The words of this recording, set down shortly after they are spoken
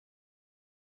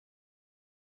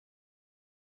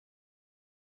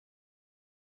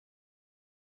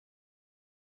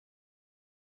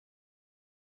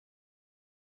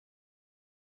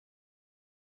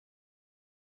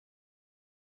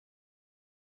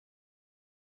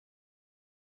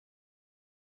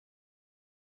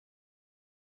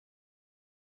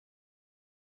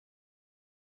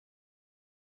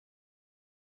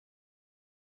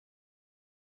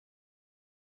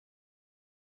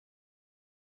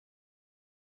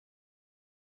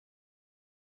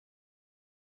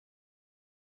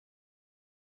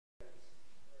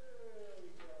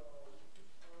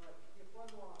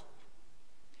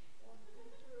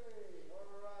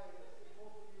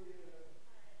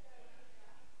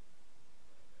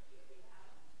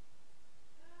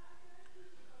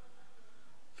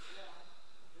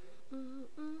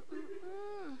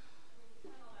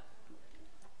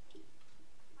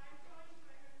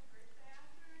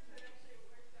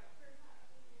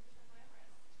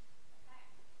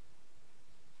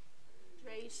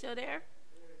still there?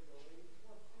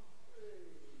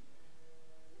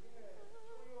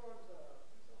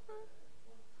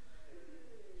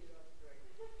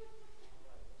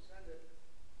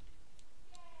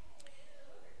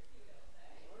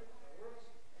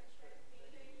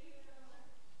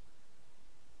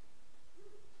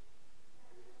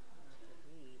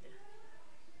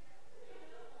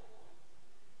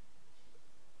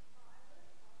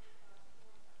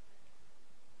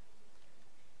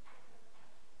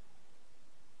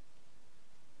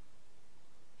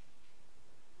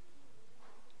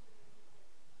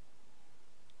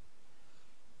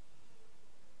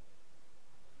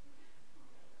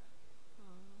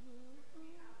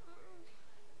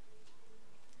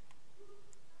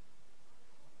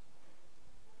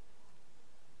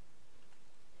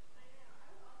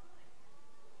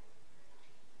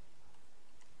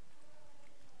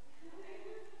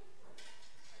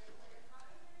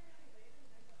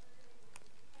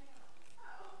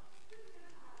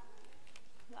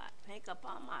 Got makeup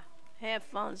on my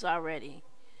headphones already.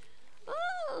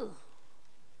 Ooh.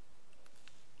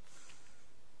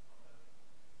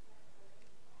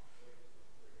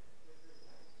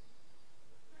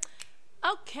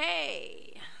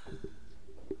 Okay.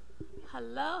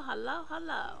 Hello, hello,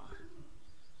 hello.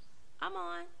 I'm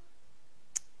on.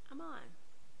 I'm on.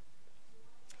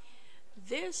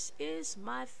 This is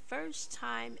my first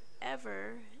time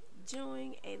ever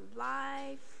doing a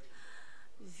live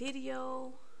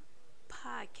video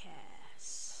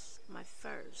podcast. My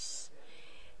first.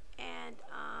 And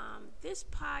this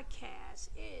podcast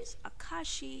is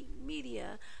Akashi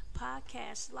Media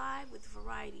Podcast Live with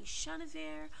Variety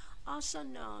CHENEVERT, also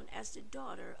known as the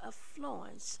daughter of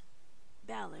Florence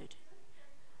Ballard,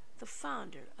 the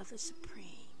founder of the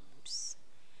Supremes.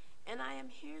 And I am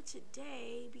here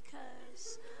today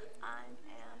because I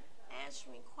am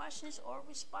answering questions or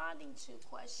responding to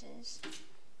questions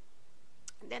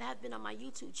that have been on my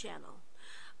YouTube channel,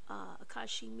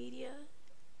 Akashi Media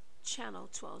Channel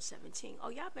 1217. Oh,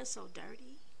 y'all been so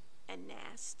dirty and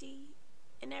nasty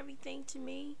and everything to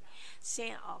me,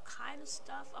 saying all kind of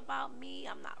stuff about me.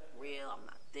 I'm not real, I'm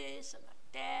not this, I'm not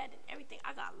that, and everything.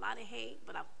 I got a lot of hate,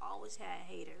 but I've always had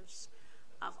haters.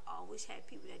 I've always had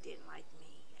people that didn't like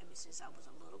me ever since I was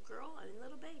a little girl and a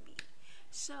little baby.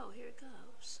 So here it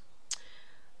goes.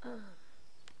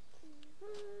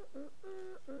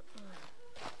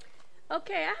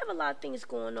 Okay, I have a lot of things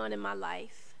going on in my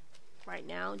life right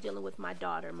now, dealing with my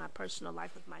daughter, my personal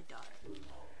life with my daughter.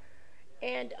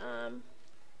 And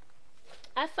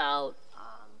I filed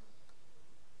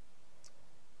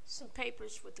some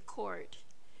papers with the court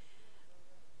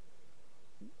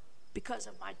because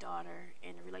of my daughter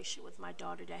and the relationship with my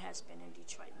daughter that has been in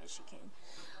Detroit, Michigan.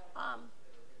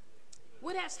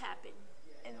 What has happened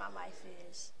in my life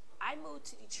is I moved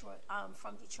to Detroit,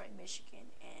 from Detroit, Michigan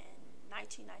in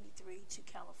 1993 to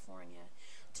California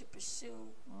to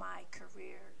pursue my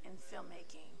career in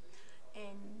filmmaking.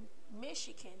 In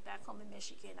Michigan, back home in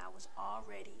Michigan, I was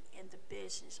already in the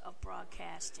business of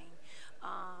broadcasting.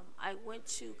 I went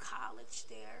to college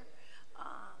there.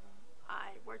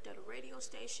 I worked at a radio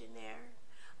station there.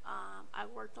 I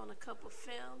worked on a couple of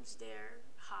films there,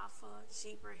 Hoffa,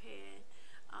 Zebrahead.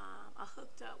 I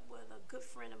hooked up with a good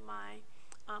friend of mine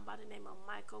by the name of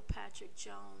Michael Patrick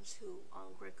Jones, who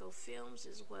owned Greco Films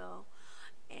as well.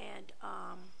 And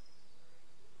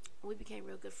we became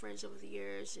real good friends over the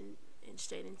years and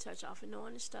stayed in touch off and on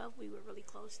and stuff. We were really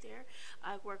close there.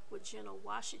 I worked with General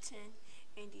Washington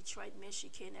in Detroit,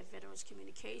 Michigan at Veterans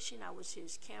Communication. I was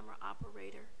his camera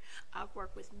operator. I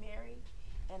worked with Mary,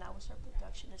 and I was her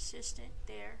production assistant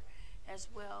there as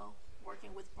well,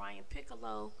 working with Brian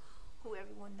Piccolo, who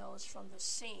everyone knows from The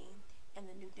Scene and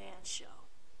The New Dance Show.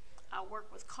 I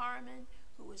worked with Carmen,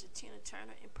 who was a Tina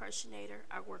Turner impersonator.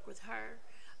 I worked with her.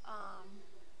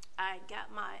 I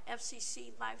got my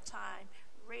FCC lifetime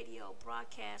radio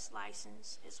broadcast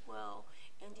license as well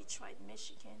in Detroit,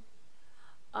 Michigan.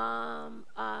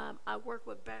 I worked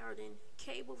with Ballard in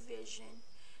Cablevision.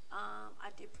 I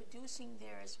did producing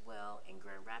there as well in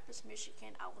Grand Rapids,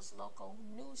 Michigan. I was local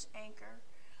news anchor.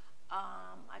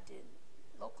 I did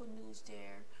local news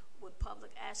there with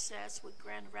public access with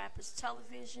Grand Rapids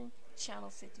Television, Channel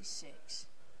 56.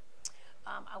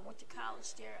 I went to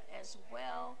college there as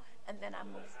well, and then I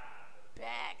moved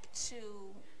back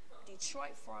to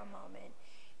Detroit for a moment.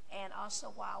 And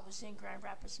also while I was in Grand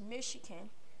Rapids, Michigan,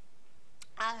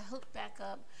 I hooked back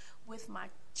up with my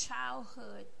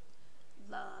childhood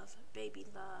love, baby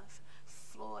love,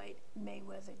 Floyd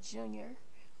Mayweather Jr.,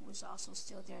 who was also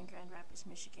still there in Grand Rapids,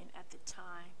 Michigan at the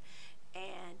time.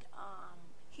 And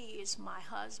he is my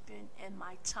husband in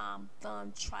my Tom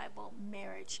Thumb tribal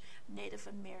marriage, Native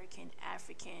American,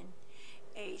 African,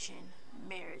 Asian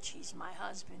marriage. He's my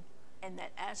husband in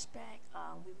that aspect.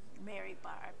 We were married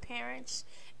by our parents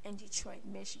in Detroit,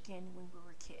 Michigan when we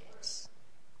were kids.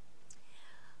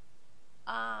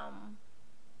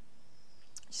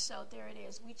 So there it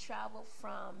is. We traveled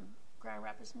from Grand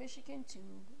Rapids, Michigan to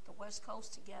the West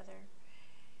Coast together.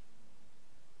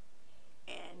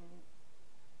 And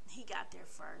he got there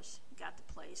first, got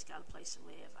a place to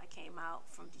live. I came out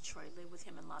from Detroit, lived with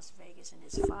him in Las Vegas and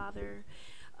his father.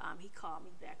 He called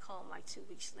me back home like 2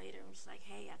 weeks later and was like,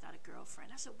 hey, I got a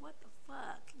girlfriend. I said, what the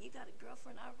fuck? You got a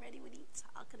girlfriend already? What are you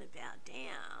talking about?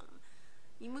 Damn.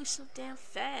 You move so damn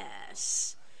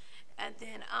fast. And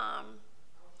then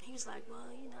he was like, well,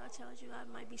 you know, I told you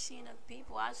I might be seeing other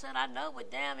people. I said, I know,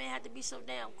 but damn, it had to be so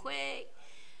damn quick.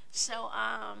 So,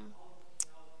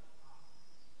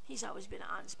 he's always been an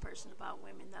honest person about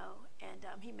women, though. And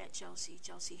he met Josie.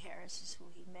 Josie Harris is who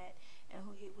he met and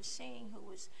who he was seeing, who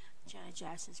was Janet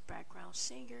Jackson's background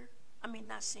singer. I mean,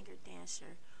 not singer,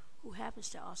 dancer, who happens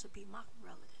to also be my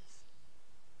relative.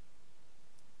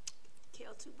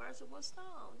 Kill two birds with one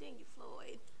stone, didn't you,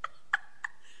 Floyd?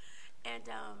 And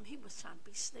he was trying to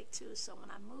be slick, too. So when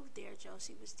I moved there,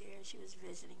 Josie was there. She was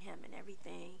visiting him and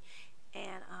everything.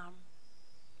 And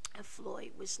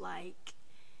Floyd was like,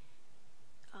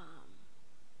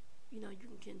 you know, you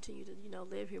can continue to, you know,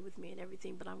 live here with me and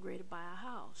everything, but I'm ready to buy a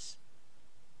house.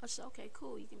 I said, okay,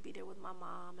 cool. You can be there with my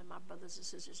mom, and my brothers and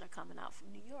sisters are coming out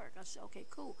from New York. I said, okay,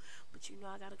 cool. But, you know,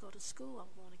 I got to go to school.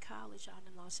 I'm going to college out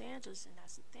in Los Angeles, and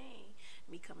that's the thing,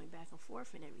 me coming back and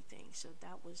forth and everything. So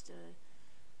that was the,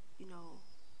 you know,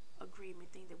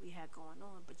 agreement thing that we had going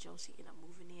on. But Josie ended up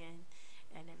moving in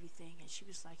and everything, and she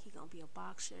was like, he going to be a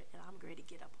boxer, and I'm ready to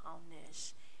get up on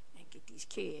this and get these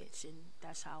kids. And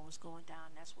that's how it was going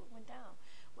down. That's what went down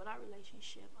with our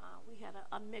relationship. We had an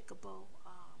amicable,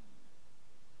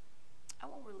 I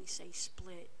won't really say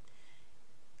split.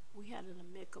 We had an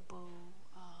amicable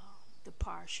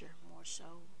departure, more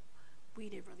so. We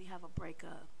didn't really have a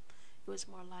breakup. It was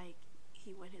more like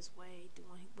he went his way,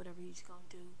 doing whatever he was going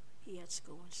to do. He had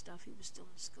school and stuff. He was still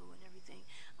in school and everything.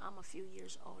 I'm a few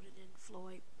years older than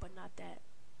Floyd, but not that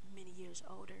many years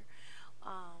older.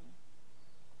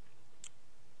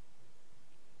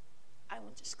 I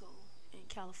went to school in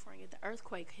California. The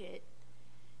earthquake hit,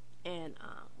 and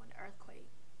when the earthquake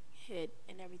hit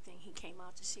and everything, he came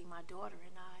out to see my daughter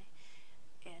and I.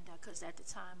 And because at the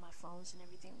time my phones and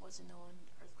everything wasn't on,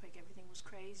 earthquake, everything was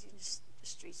crazy. The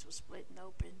streets were split and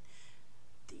open.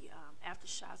 The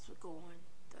aftershocks were going.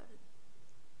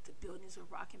 The buildings were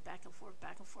rocking back and forth,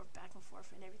 back and forth, back and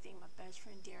forth, and everything. My best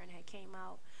friend Darren had came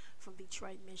out from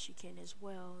Detroit, Michigan as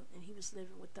well, and he was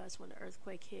living with us when the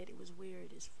earthquake hit. It was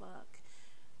weird as fuck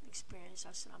experience.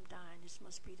 I said, I'm dying. This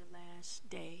must be the last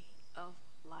day of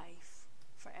life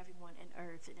for everyone on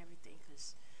earth and everything,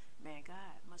 because, man,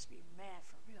 God must be mad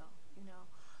for real, you know.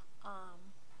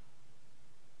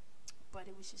 But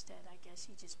it was just that, I guess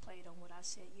he just played on what I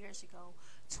said years ago,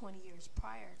 20 years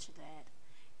prior to that.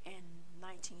 In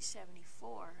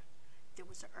 1974, there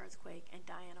was an earthquake, and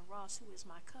Diana Ross, who is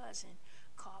my cousin,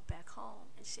 called back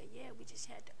home and said, yeah, we just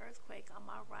had the earthquake. I'm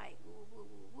all right. Woo, woo,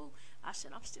 woo, woo. I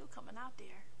said, I'm still coming out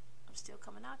there. I'm still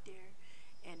coming out there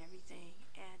and everything.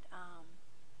 And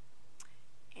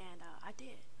I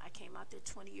did. I came out there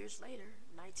 20 years later,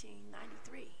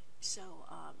 1993. So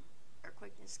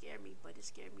earthquake didn't scare me, but it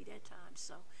scared me that time.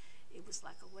 So it was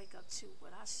like a wake up to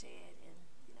what I said, and,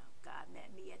 you know, God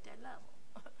met me at that level.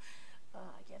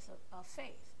 I guess of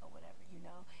faith or whatever, you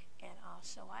know. And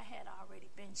so I had already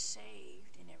been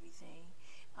saved and everything.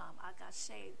 I got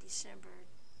saved December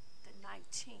the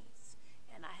 19th,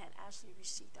 and I had actually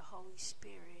received the Holy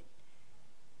Spirit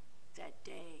that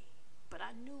day. But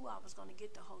I knew I was going to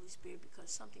get the Holy Spirit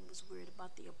because something was weird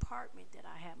about the apartment that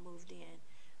I had moved in.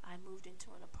 I moved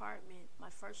into an apartment, my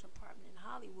first apartment in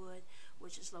Hollywood,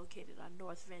 which is located on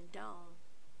North Vendome.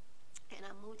 And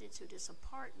I moved into this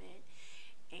apartment,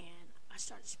 and I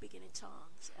started speaking in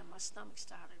tongues, and my stomach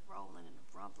started rolling and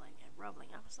rumbling and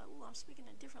rumbling. I was like, ooh, I'm speaking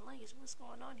a different language. What's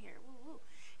going on here? Woo, woo.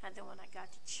 And then when I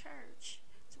got to church,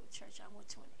 to a church I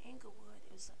went to in Inglewood,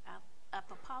 it was an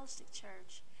apostolic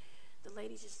church. The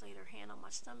lady just laid her hand on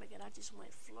my stomach, and I just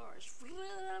went flourish.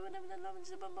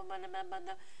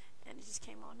 And it just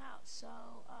came on out. So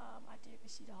I did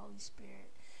receive the Holy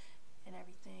Spirit and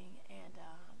everything. And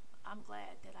I'm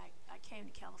glad that I came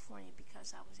to California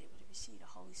because I was able to receive the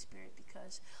Holy Spirit,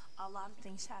 because a lot of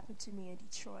things happened to me in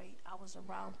Detroit. I was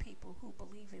around people who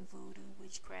believe in voodoo,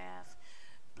 witchcraft,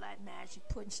 black magic,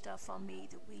 putting stuff on me,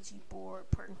 the Ouija board,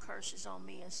 putting curses on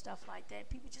me and stuff like that.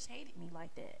 People just hated me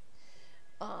like that.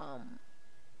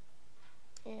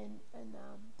 And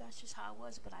that's just how it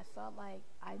was. But I felt like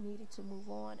I needed to move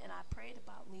on, and I prayed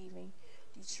about leaving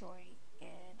Detroit,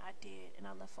 and I did, and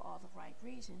I left for all the right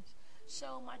reasons.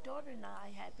 So my daughter and I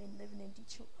had been living in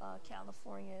Detroit,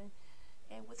 California,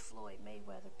 and with Floyd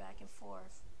Mayweather back and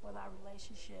forth with our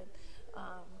relationship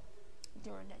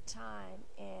during that time.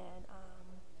 And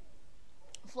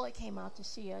Floyd came out to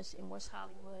see us in West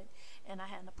Hollywood, and I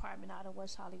had an apartment out in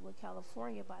West Hollywood,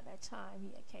 California. By that time,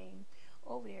 he had came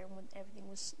over there when everything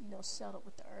was, settled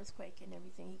with the earthquake and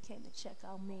everything. He came to check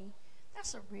on me.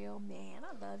 That's a real man.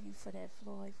 I love you for that,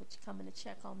 Floyd, for coming to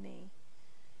check on me,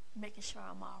 making sure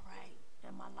I'm all right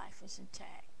and my life is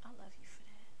intact. I love you for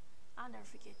that. I'll never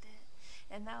forget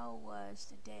that. And that was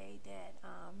the day that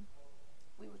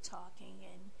we were talking,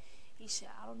 and he said,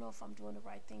 I don't know if I'm doing the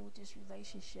right thing with this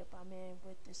relationship I'm in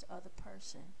with this other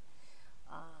person.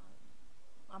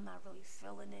 I'm not really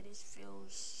feeling it. It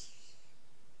feels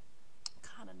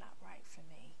kind of not right for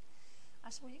me. I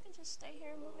said, well, you can just stay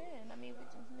here and move in. I mean,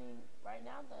 right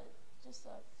now, just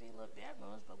a few little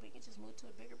bedrooms, but we can just move to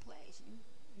a bigger place.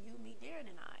 You, me, Darren,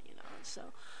 and I, And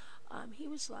so he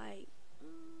was like,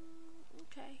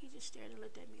 okay. He just stared and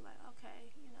looked at me like, okay,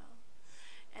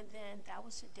 And then that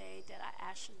was the day that I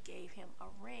actually gave him a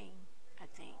ring, I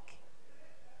think.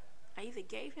 I either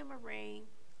gave him a ring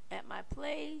at my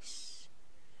place,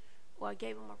 or I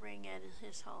gave him a ring at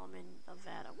his home in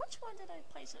Nevada. Which one did I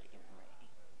place it?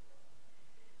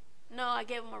 No, I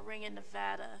gave him a ring in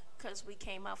Nevada because we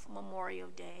came out for Memorial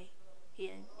Day. He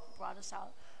had brought us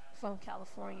out from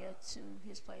California to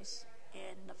his place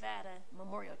in Nevada,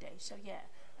 Memorial Day. So, yeah,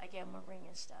 I gave him a ring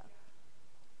and stuff.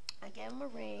 I gave him a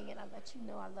ring, and I let you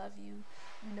know I love you.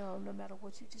 No matter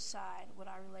what you decide with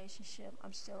our relationship,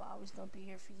 I'm still always going to be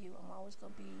here for you. I'm always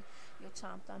going to be your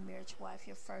Tom Thumb marriage wife,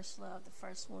 your first love, the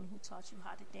first one who taught you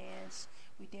how to dance.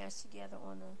 We danced together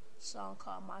on a song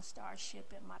called My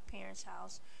Starship at my parents'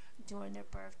 house during their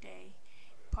birthday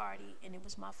party, and it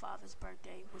was my father's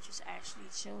birthday, which was actually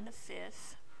June the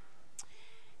 5th.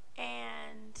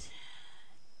 And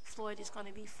Floyd is going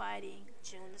to be fighting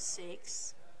June the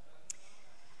 6th.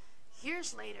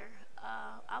 Years later,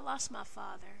 I lost my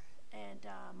father, and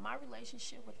my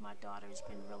relationship with my daughter has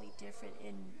been really different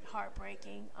and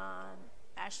heartbreaking.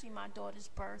 Actually, my daughter's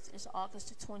birth is August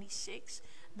the 26th,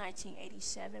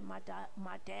 1987. My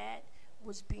dad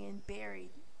was being buried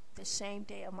the same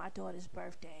day of my daughter's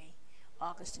birthday,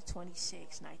 August the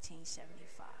 26th,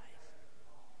 1975.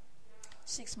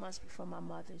 6 months before my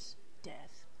mother's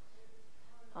death.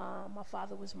 My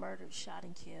father was murdered, shot,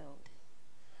 and killed.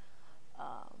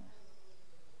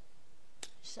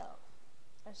 So,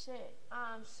 that's it.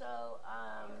 I'm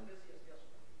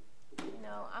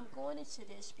going into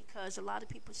this because a lot of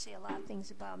people say a lot of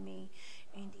things about me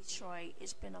in Detroit.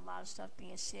 It's been a lot of stuff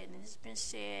being said, and it's been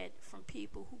said from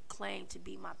people who claim to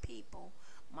be my people,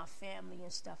 my family,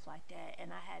 and stuff like that.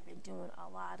 And I have been doing a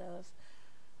lot of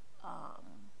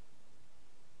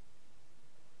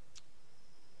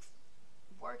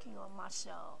working on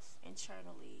myself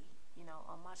internally,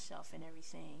 on myself and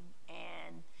everything.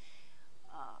 And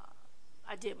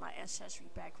I did my ancestry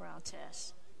background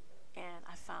test, and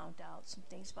I found out some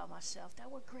things about myself that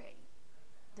were great,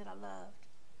 that I loved.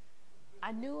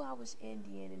 I knew I was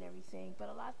Indian and everything, but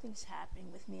a lot of things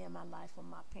happened with me in my life when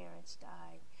my parents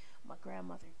died, my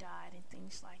grandmother died, and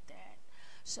things like that.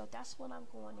 So that's what I'm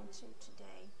going into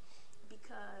today,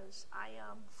 because I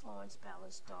am Florence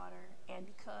Ballard's daughter, and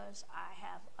because I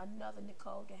have another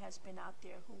Nicole that has been out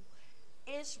there who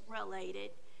is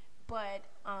related, but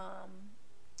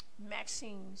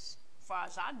Maxine's, as far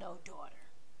as I know, daughter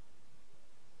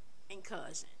and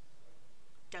cousin.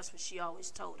 That's what she always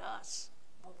told us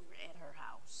when we were at her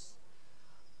house.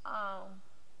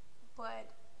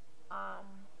 But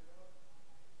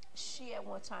she at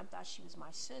one time thought she was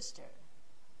my sister,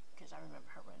 because I remember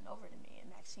her running over to me, and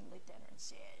Maxine looked at her and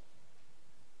said,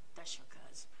 "That's your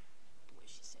cousin," the way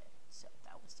she said it. So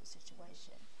that was the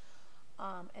situation.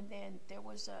 And then there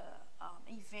was a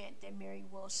event that Mary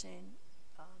Wilson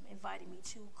invited me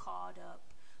to, called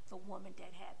up the woman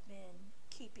that had been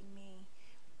keeping me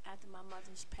after my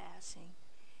mother's passing.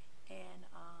 And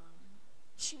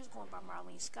she was going by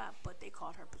Marlene Scott, but they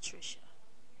called her Patricia.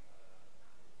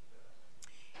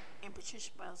 And Patricia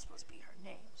was supposed to be her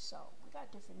name. So we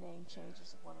got different name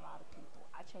changes with a lot of people.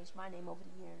 I changed my name over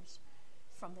the years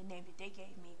from the name that they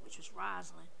gave me, which was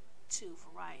Rosalind, to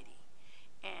Variety.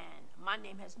 And my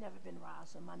name has never been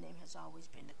Rosalind. My name has always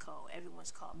been Nicole.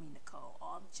 Everyone's called me Nicole.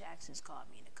 All the Jacksons called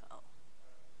me Nicole.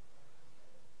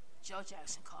 Joe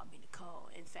Jackson called me Nicole.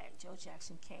 In fact, Joe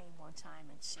Jackson came one time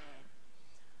and said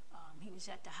he was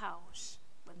at the house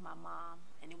with my mom,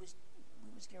 and we was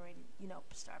getting ready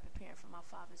to, start preparing for my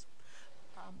father's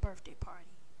birthday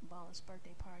party, Bones'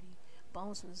 birthday party.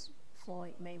 Bones was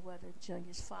Floyd Mayweather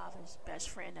Jr.'s father's best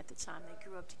friend at the time. They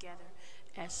grew up together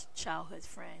as childhood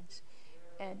friends.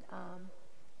 And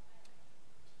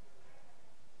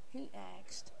he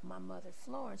asked my mother,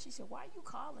 Florence, he said, why are you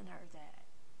calling her that?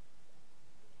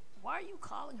 Why are you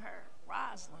calling her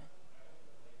Rosalind?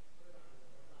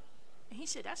 And he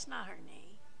said, that's not her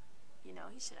name. He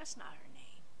said, that's not her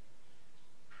name.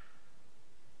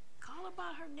 Call her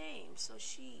by her name so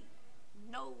she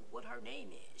know what her name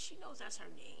is. She knows that's her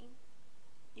name.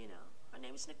 Her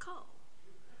name is Nicole.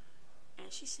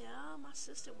 And she said, oh, my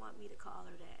sister want me to call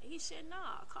her that. He said,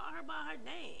 nah, call her by her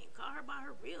name. Call her by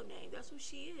her real name. That's who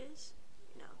she is.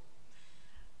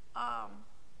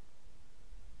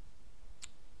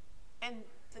 And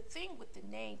the thing with the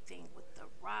name thing, with the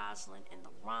Rosalind and the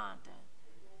Rhonda,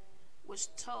 was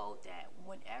told that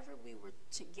whenever we were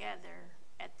together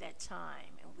at that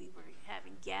time and we were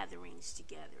having gatherings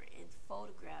together and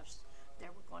photographs that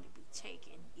were going to be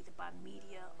taken either by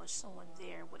media or someone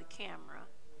there with a camera,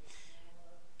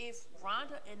 if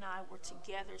Rhonda and I were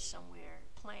together somewhere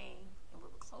playing and we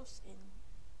were close in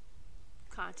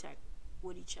contact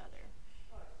with each other,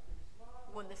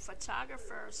 when the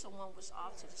photographer or someone was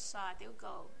off to the side, they would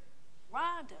go,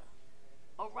 Rhonda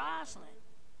or Rosalind.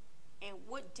 And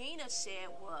what Dina said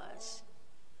was,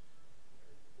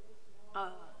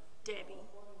 Debbie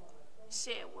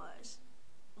said was,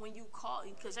 when you call,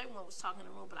 because everyone was talking in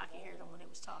the room, but I could hear them when they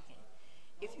was talking.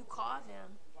 If you call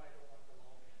them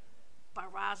by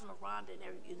Rosalind or Rhonda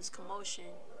and in this commotion,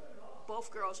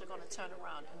 both girls are going to turn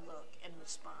around and look and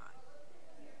respond.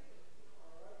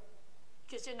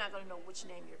 Because they're not going to know which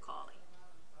name you're calling.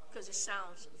 Because it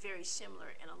sounds very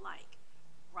similar and alike.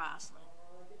 Rosalind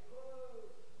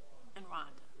and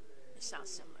Rhonda. It sounds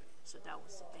similar. So that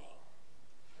was the thing.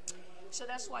 So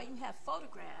that's why you have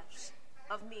photographs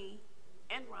of me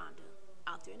and Rhonda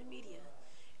out there in the media.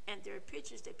 And there are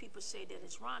pictures that people say that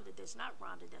it's Rhonda. That's not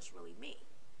Rhonda. That's really me.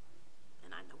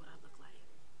 And I know what I look like.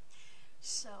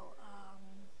 So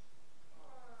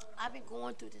I've been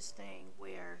going through this thing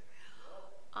where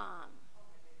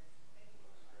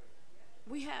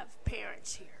we have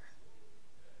parents here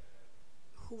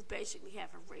who basically have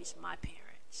erased my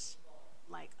parents.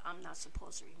 Like, I'm not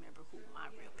supposed to remember who my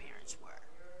real parents were.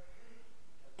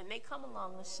 And they come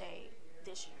along and say,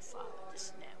 this is your father,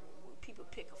 this and that. When people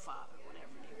pick a father, whatever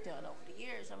they've done over the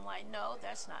years, I'm like, no,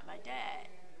 that's not my dad.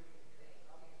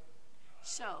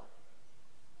 So,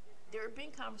 there have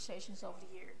been conversations over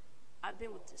the year. I've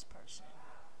been with this person.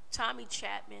 Tommy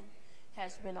Chapman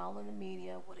has been all in the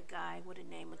media with a guy with the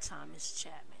name of Thomas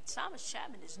Chapman. Thomas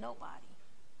Chapman is nobody.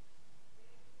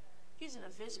 He's an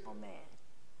invisible man.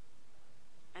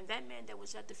 And that man that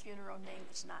was at the funeral name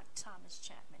was not Thomas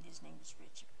Chapman. His name was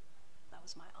Richard. That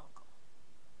was my uncle.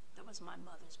 That was my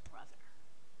mother's brother.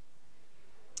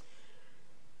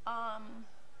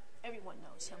 Everyone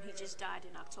knows him. He just died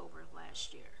in October of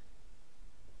last year.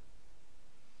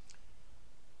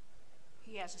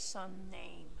 He has a son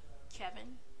named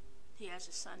Kevin. He has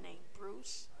a son named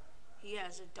Bruce. He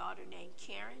has a daughter named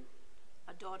Karen,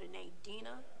 a daughter named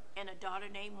Dina, and a daughter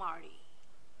named Marty.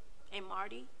 And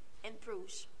Marty and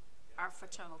Bruce are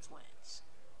fraternal twins.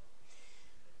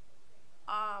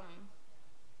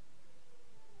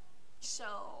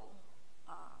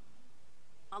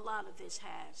 A lot of this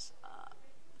has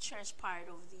transpired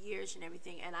over the years and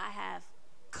everything, and I have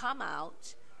come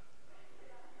out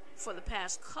for the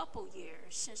past couple years,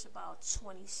 since about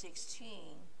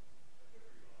 2016,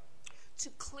 to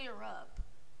clear up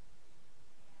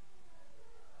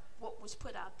what was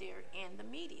put out there in the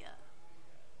media.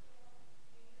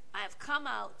 I have come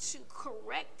out to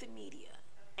correct the media,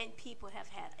 and people have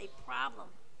had a problem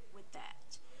with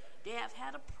that. They have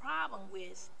had a problem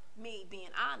with me being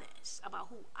honest about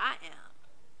who I am.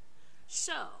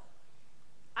 So,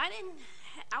 I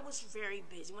was very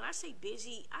busy. When I say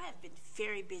busy, I have been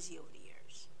very busy over the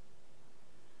years.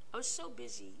 I was so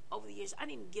busy over the years, I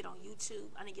didn't even get on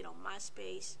YouTube. I didn't get on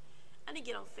MySpace. I didn't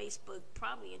get on Facebook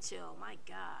probably until, my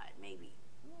God, maybe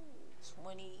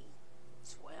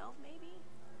 2012, maybe?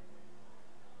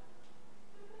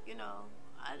 You know,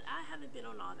 I haven't been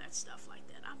on all that stuff like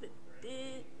that. I've been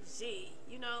busy,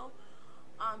 you know.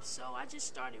 So I just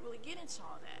started really getting into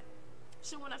all that.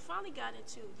 So when I finally got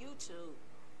into YouTube,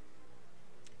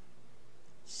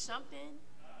 something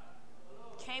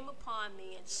came upon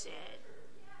me and said,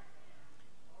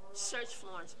 search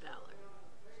Florence Ballard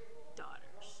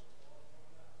daughters.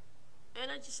 And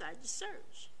I decided to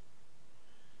search.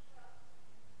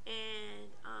 And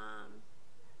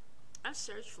I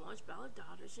searched Florence Ballard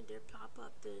daughters, and there pop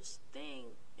up this thing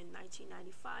in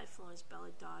 1995, Florence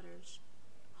Ballard daughters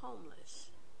homeless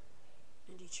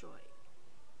in Detroit.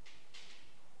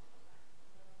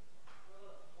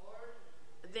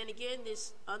 Then again,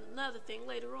 this another thing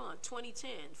later on,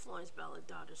 2010, Florence Ballard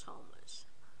daughters homeless.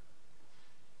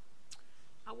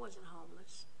 I wasn't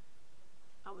homeless.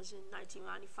 I was in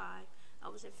 1995. I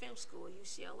was in film school at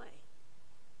UCLA.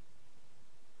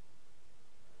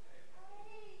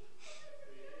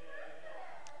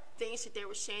 Things that they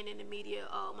were saying in the media,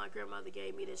 oh, my grandmother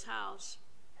gave me this house.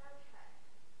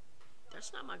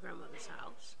 That's not my grandmother's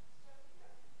house.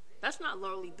 That's not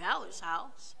Lorelei Ballard's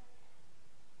house.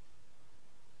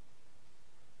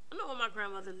 I know where my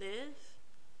grandmother lived.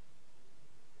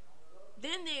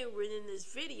 Then they were in this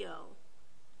video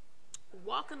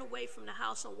walking away from the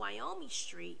house on Wyoming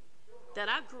Street that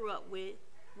I grew up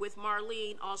with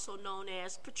Marlene, also known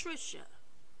as Patricia.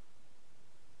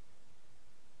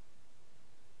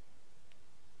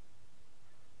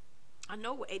 I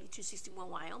know what 8261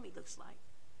 Wyoming looks like.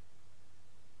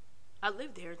 I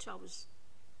lived there until I was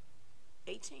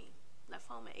 18. Left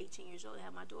home at 18 years old. I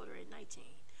had my daughter at 19.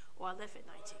 Or I left at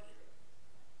 19.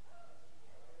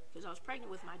 Because I was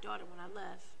pregnant with my daughter when I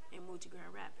left and moved to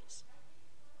Grand Rapids.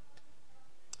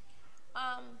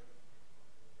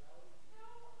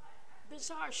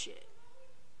 Bizarre shit.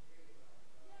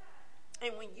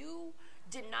 And when you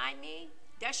deny me,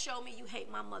 that showed me you hate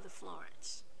my mother,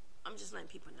 Florence. I'm just letting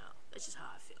people know. That's just how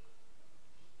I feel.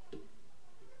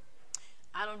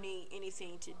 I don't need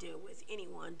anything to deal with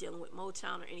anyone dealing with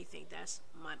Motown or anything. That's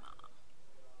my mom.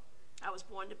 I was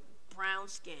born to brown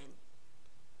skin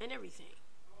and everything.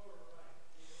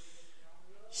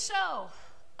 So,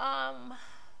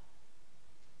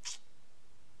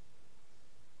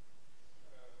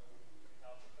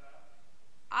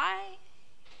 I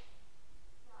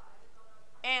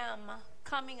am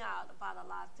coming out about a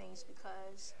lot of things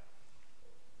because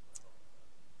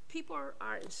people are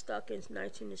stuck in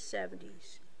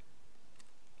 1970s.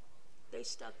 They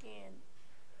stuck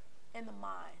in the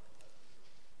mind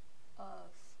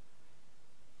of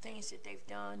things that they've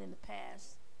done in the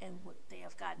past and what they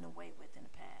have gotten away with in the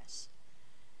past.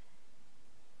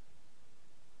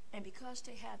 And because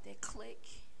they have their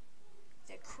clique,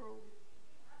 their crew,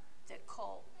 their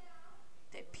cult,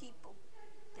 their people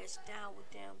that's down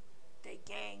with them, their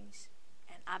gangs,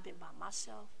 and I've been by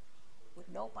myself with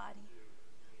nobody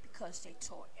because they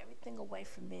tore everything away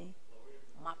from me,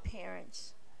 my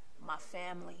parents, my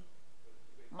family,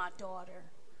 my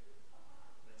daughter.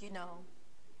 You know,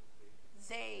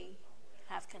 they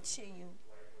have continued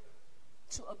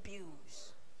to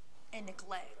abuse and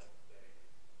neglect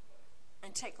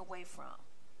and take away from.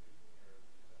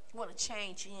 Want to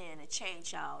change in and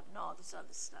change out and all this other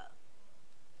stuff.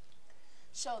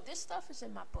 So this stuff is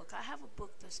in my book. I have a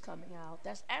book that's coming out.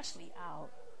 That's actually out,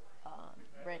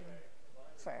 ready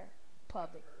for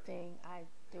public thing.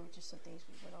 There were just some things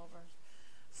we went over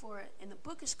for it. And the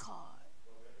book is called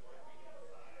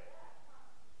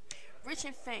Rich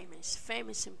and Famous,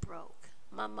 Famous and Broke.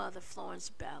 My mother, Florence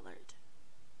Ballard.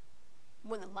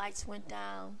 When the lights went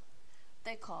down,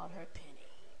 they called her Penny.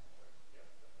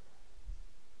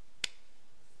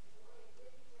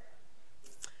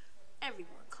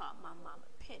 Everyone called my mama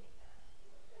Penny.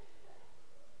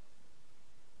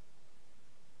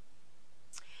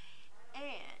 And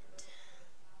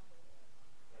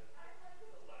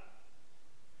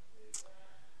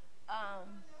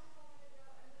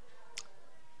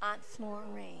Aunt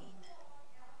Florine,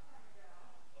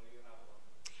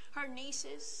 her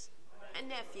nieces and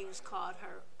nephews called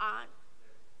her Aunt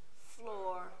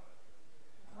Florine.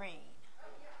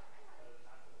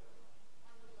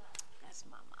 That's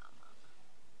my mama.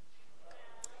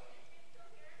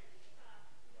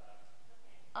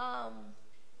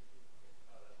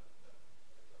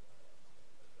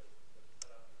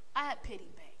 I had pity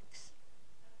banks.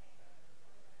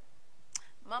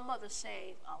 My mother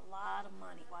saved a lot of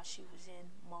money while she was in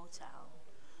Motown.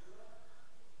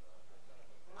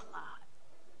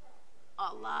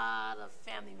 A lot of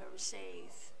family members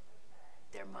saved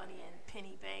their money in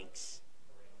penny banks,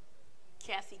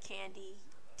 Kathy candy,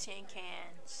 tin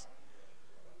cans,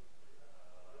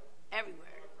 everywhere.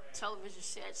 Television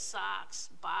sets, socks,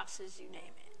 boxes, you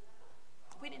name it.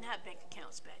 We didn't have bank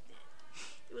accounts back then.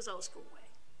 It was old school way.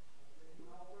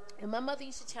 And my mother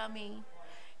used to tell me,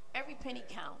 every penny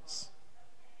counts.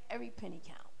 Every penny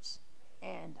counts.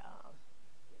 And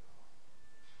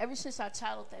ever since I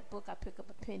titled that book, I pick up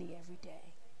a penny every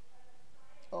day.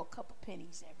 Or a couple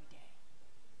pennies every day.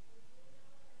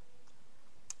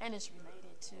 And it's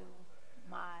related to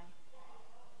my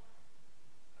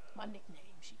My nickname,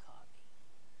 she called me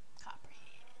Copperhead.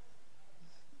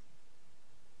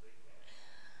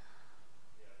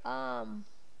 Um,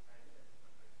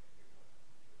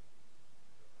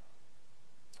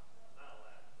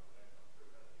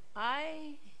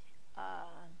 I uh,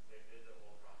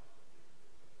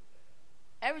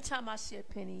 every time I see a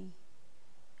penny,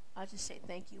 I just say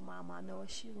thank you, Mom. I know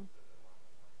it's you.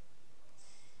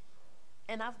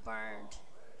 And I've burned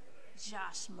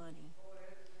Josh money,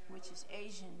 which is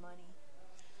Asian money,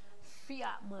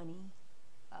 fiat money.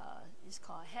 It's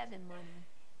called heaven money,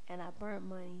 and I burned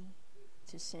money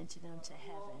to send to them to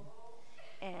heaven,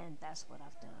 and that's what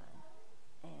I've done.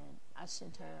 And I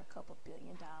sent her a couple $1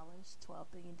 billion, $12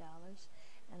 billion,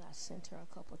 and I sent her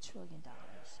a couple $1 trillion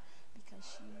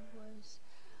because she was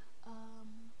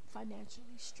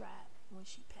financially strapped when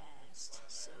she passed.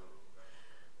 So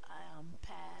I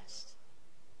passed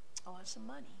on some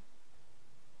money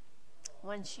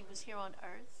when she was here on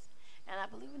earth. And I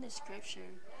believe in the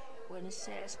scripture when it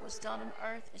says what's done on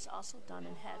earth is also done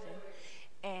in heaven.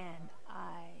 And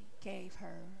I gave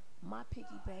her my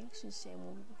piggy bank. She said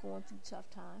when we were going through tough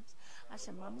times, I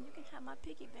said, Mama, you can have my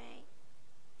piggy bank.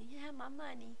 You can have my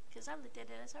money. Because I looked at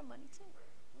it as her money too.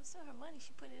 It was still her money.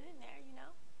 She put it in there, you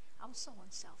know. I was so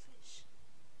unselfish.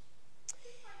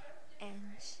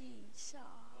 And she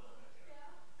saw.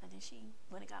 And then she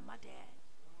went and got my dad.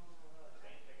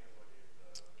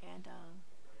 And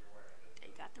they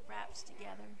got the wraps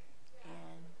together.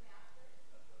 And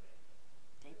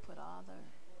they put all the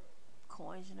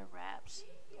coins in the wraps,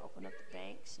 opened up the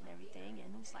banks and everything,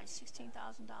 and it was like $16,000 in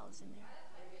there.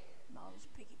 And all those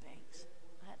piggy banks.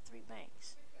 I had 3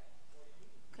 banks.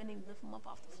 Couldn't even lift them up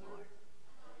off the floor.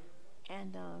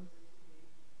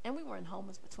 And we weren't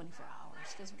homeless for 24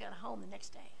 hours because we got home the next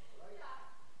day.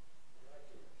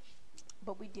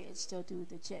 But we did still do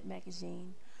the Jet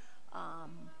magazine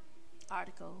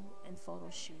article and photo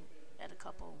shoot at a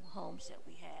couple homes that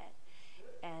we had.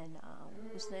 And we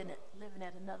was living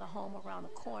at another home around the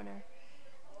corner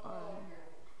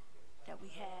that we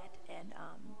had. And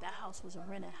that house was a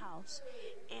rented house.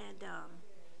 And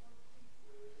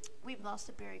we've lost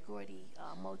the Berry Gordy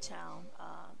Motown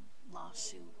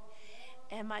lawsuit.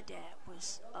 And my dad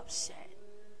was upset,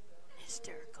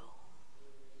 hysterical.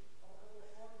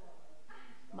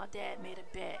 My dad made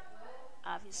a bet,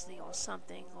 obviously, on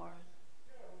something or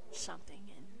something,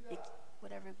 and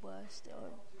whatever it was, the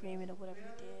agreement or whatever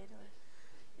he did, or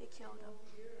they killed him.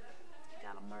 He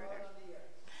got him murdered.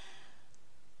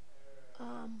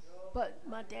 But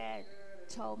my dad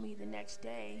told me the next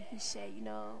day, he said, you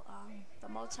know, the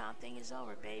Motown thing is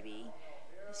over, baby.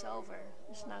 It's over.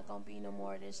 It's not going to be no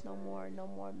more of this, no more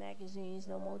magazines,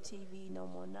 no more TV, no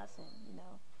more nothing, you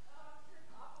know.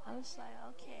 I was like,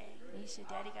 okay. And he said,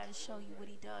 Daddy got to show you what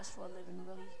he does for a living,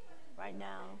 really. Right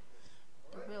now,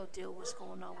 the real deal, what's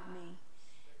going on with me,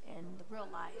 and the real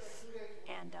life,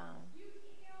 and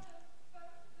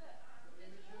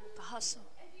the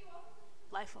hustle,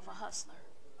 life of a hustler.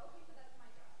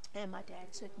 And my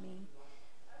dad took me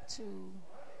to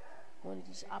one of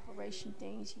these operation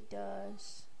things he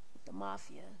does with the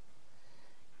mafia,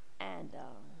 and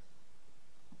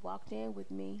walked in with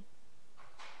me.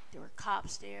 There were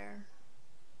cops there,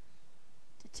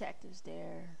 detectives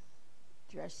there,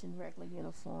 dressed in regular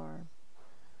uniform,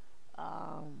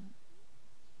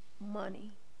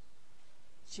 money,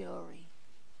 jewelry,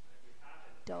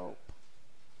 dope,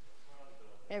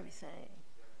 everything.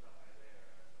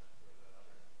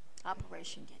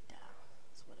 Operation Get Down,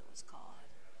 that's what it was called.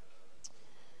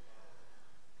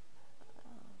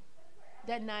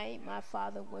 That night, my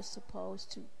father was supposed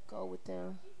to go with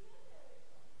them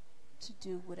to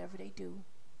do whatever they do.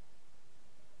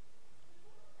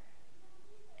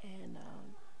 And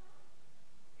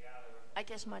I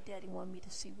guess my daddy wanted me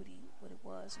to see what it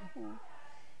was and who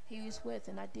he was with,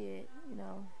 and I did, you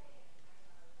know.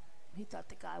 He thought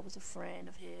the guy was a friend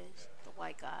of his, the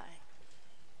white guy.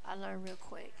 I learned real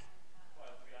quick.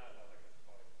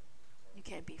 You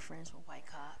can't be friends with white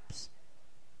cops.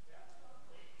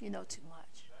 You know too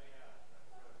much.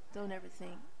 Don't ever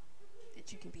think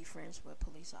that you can be friends with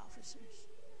police officers,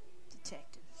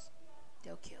 detectives.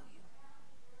 They'll kill you.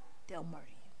 They'll murder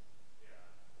you.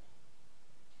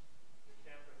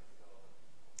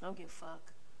 I don't give a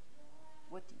fuck.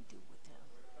 What do you do with them?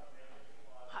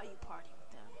 How you party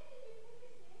with them?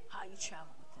 How you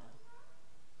travel with them?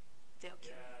 They'll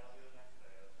kill you.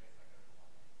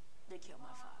 They killed my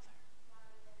father.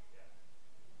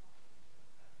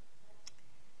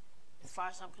 As far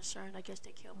as I'm concerned, I guess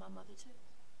they killed my mother too.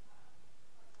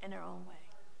 In their own way.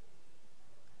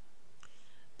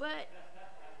 But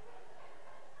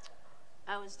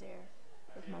I was there.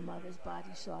 with my mother's body,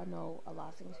 so I know a lot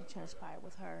of things have transpired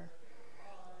with her.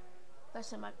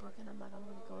 That's in my book, and I'm not gonna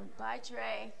really go in. Bye,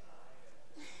 Trey.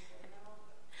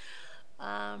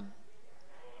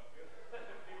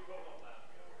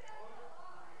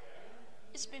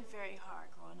 It's been very hard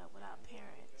growing up without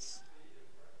parents.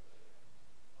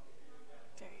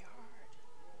 Very hard.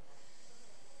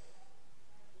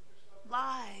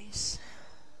 Lies.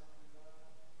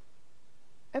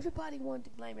 Everybody wanted to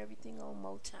blame everything on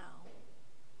Motown.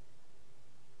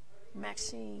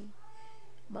 Maxine,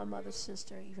 my mother's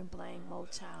sister, even blamed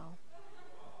Motown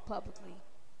publicly,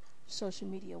 social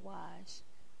media wise,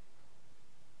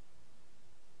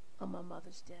 on my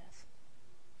mother's death.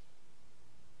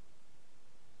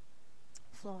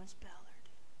 Florence Ballard.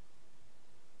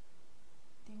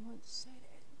 Didn't want to say that.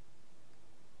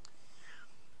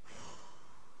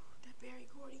 That Berry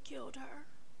Gordy killed her.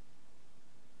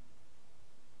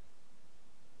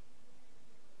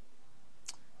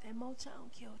 That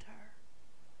Motown killed her.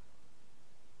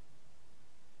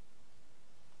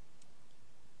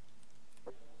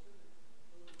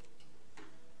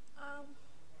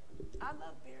 I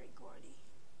love Berry Gordy.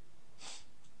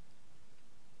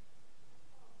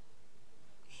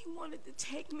 He wanted to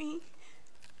take me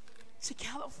to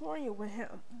California with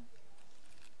him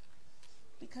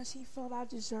because he felt I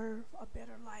deserved a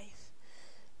better life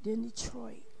than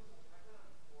Detroit.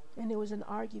 And there was an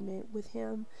argument with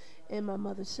him and my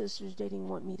mother's sisters. They didn't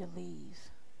want me to leave.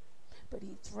 But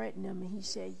he threatened them, and he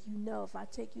said, you know, if I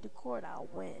take you to court, I'll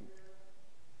win.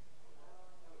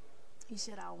 He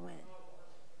said, I'll win.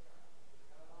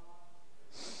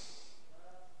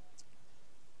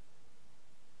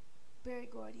 Berry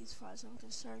Gordy, as far as I'm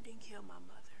concerned, didn't kill my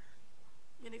mother.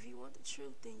 And if you want the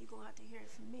truth, then you're going to have to hear it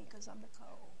from me, because I'm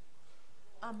Nicole.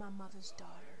 I'm my mother's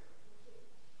daughter.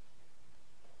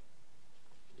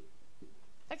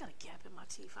 I got a gap in my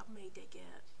teeth. I made that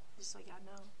gap, just so y'all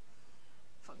know,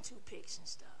 from toothpicks and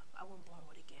stuff. I wasn't born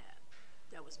with a gap.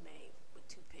 That was made with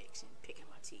toothpicks and picking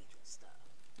my teeth and stuff.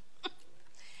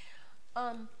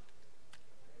 I'm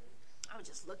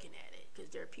just looking at it,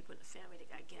 because there are people in the family that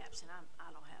got gaps, and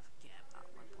I don't have a gap. I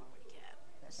wasn't born with a gap.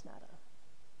 That's not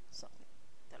something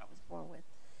that I was born with.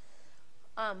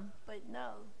 But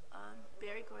no,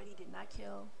 Berry Gordy did not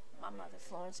kill my mother,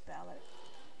 Florence Ballard.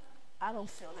 I don't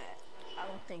feel that. I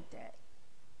don't think that.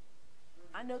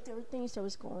 I know there were things that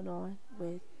was going on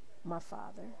with my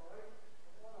father.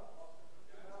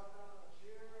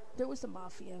 There was the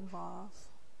mafia involved.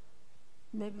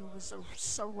 Maybe it was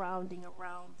surrounding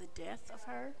around the death of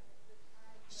her,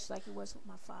 just like it was with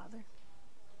my father.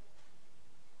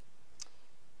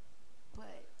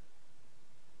 But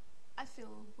I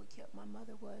feel what killed my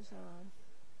mother was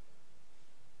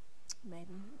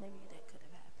maybe that could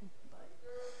have happened, but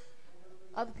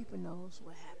other people knows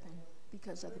what happened,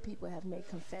 because other people have made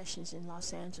confessions in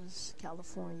Los Angeles,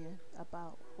 California,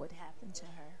 about what happened to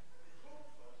her,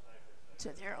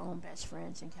 to their own best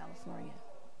friends in California.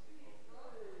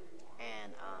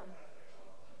 And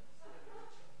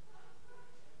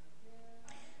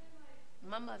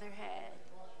my mother had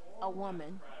a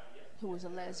woman who was a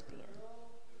lesbian,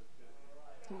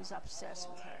 who was obsessed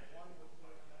with her,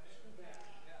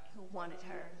 who wanted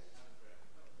her,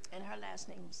 and her last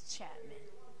name was Chapman.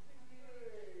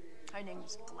 Her name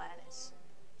was Gladys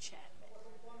Chapman.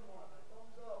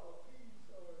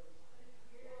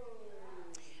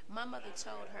 My mother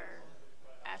told her,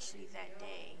 actually that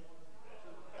day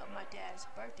of my dad's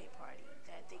birthday party,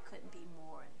 that they couldn't be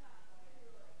more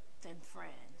than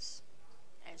friends,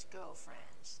 as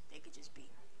girlfriends. They could just be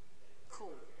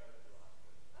cool,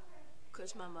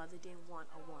 because my mother didn't want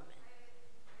a woman.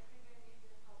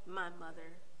 My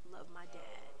mother loved my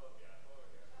dad.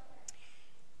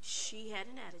 She had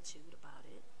an attitude about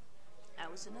it. I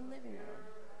was in the living room,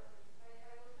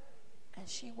 and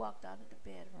she walked out of the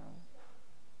bedroom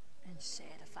and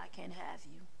said, if I can't have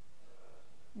you,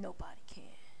 nobody can.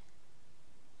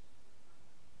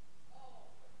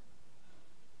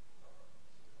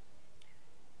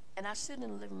 And I stood in the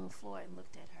living room floor and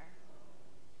looked at her,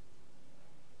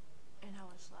 and I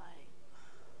was like,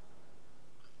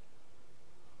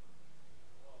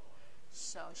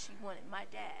 so she wanted my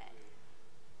dad.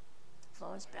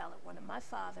 Florence Ballard wanted my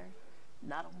father,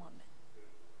 not a woman.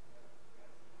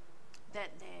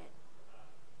 That led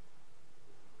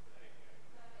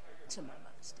to my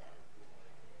mother's death.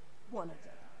 One of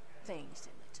the things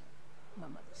that led to my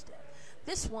mother's death.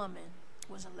 This woman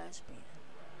was a lesbian.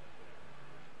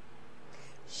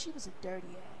 She was a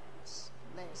dirty ass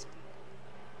lesbian.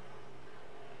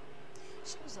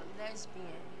 She was a lesbian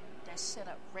that set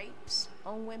up rapes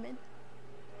on women.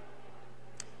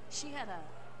 She had a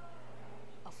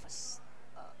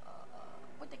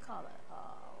what they call it?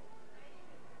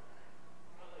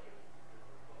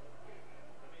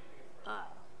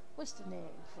 What's the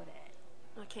name for that?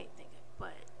 I can't think of it,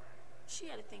 but she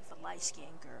had a thing for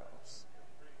light-skinned girls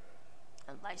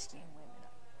and light-skinned women,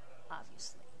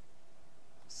 obviously,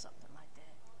 something like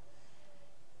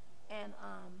that. And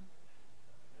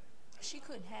she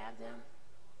couldn't have them.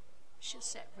 She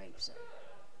set rapes up.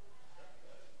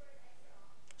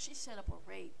 She set up a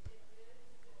rape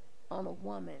on a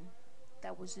woman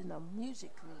that was in a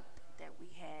music group that we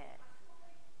had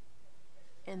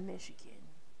in Michigan.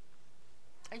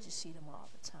 I just see them all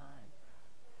the time.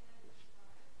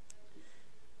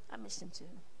 I miss them too.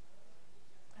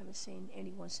 I haven't seen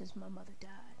anyone since my mother died.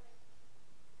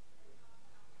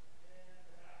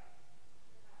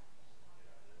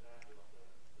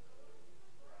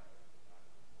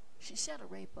 She set a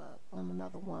rape up on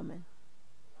another woman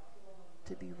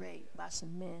to be raped by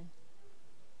some men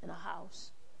in a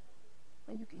house.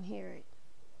 And you can hear it.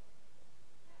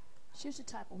 She was the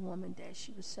type of woman that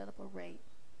she would set up a rape,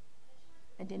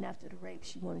 and then after the rape,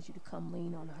 she wanted you to come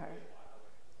lean on her,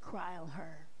 cry on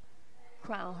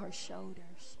her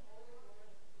shoulders,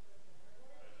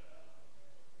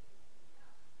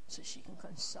 so she can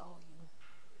console you.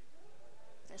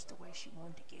 That's the way she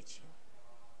wanted to get you,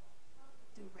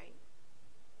 through rape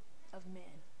of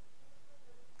men.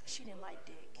 'Cause she didn't like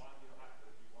dick.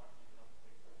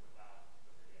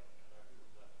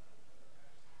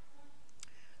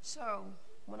 So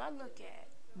when I look at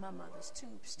my mother's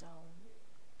tombstone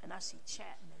and I see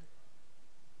Chapman,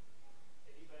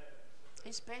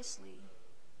 it's basically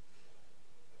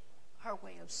her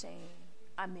way of saying,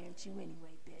 I married you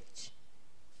anyway, bitch.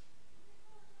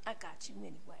 I got you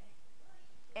anyway.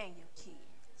 And your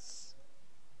kids.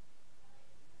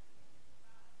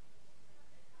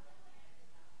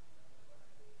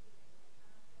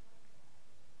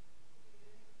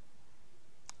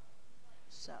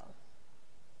 So,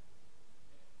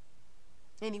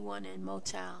 anyone in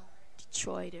Motown,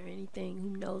 Detroit, or anything who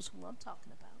knows who I'm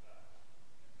talking about,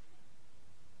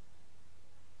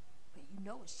 but you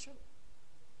know it's true.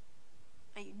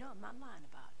 And you know I'm not lying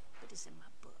about it, but it's in my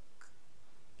book.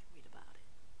 You can read about it.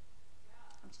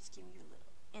 I'm just giving you a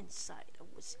little insight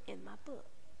of what's in my book.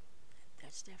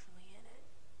 That's definitely in it.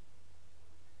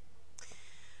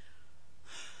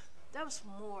 That was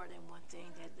more than one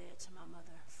thing that led to my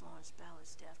mother, Florence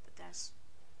Ballard's death, but that's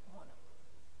one of them.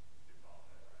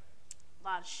 A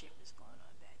lot of shit was going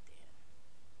on back then.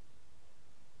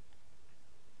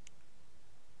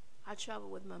 I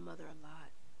traveled with my mother a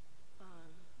lot.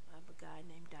 I have a guy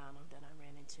named Donald that I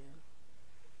ran into.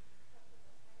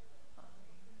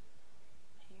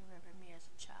 He remembered me as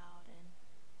a child, and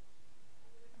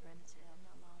I ran into him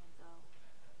not long ago.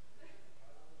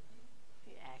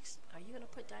 He asked, are you going to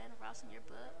put Diana Ross in your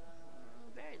book?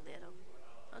 Very little.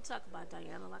 I'll talk about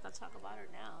Diana like I talk about her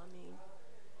now. I mean,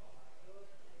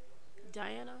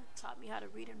 Diana taught me how to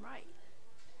read and write.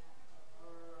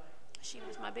 She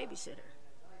was my babysitter.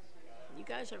 You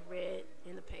guys have read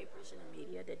in the papers and the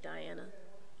media that Diana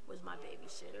was my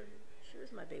babysitter. She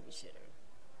was my babysitter.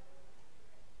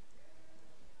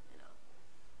 You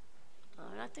know.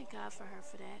 And I thank God for her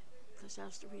for that, because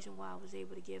that's the reason why I was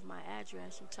able to give my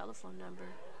address and telephone number,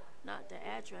 not the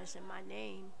address, and my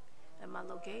name and my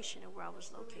location and where I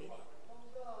was located,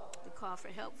 to call for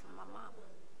help from my mama.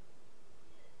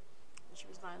 She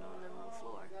was lying on the living room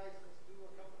floor.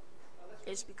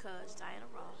 It's because Diana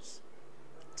Ross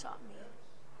taught me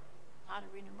how to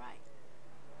read and write.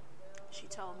 She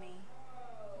told me,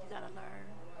 you gotta learn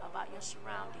about your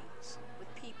surroundings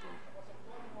with people.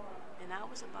 And I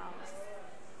was about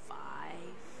 5,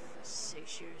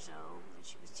 6 years old when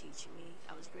she was teaching me.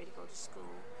 I was ready to go to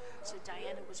school. So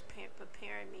Diana was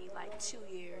preparing me like 2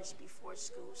 years before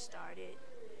school started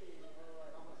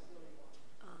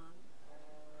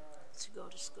to go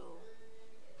to school.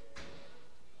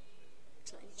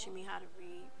 Teaching me how to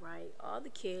read, write. All the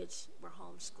kids were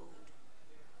homeschooled.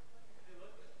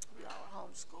 We all were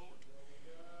homeschooled.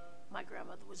 My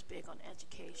grandmother was big on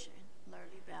education.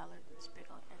 Ballard was big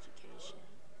on education.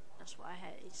 That's why I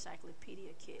had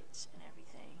encyclopedia kits and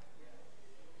everything.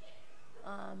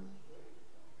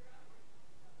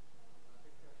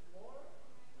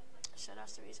 So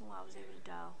that's the reason why I was able to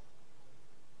dial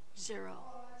 0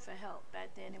 for help.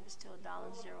 Back then it was still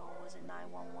dialing 0. It wasn't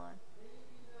 911.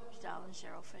 Dialing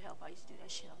 0 for help. I used to do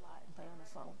that shit a lot and play on the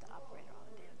phone with the operator all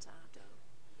the damn time, though.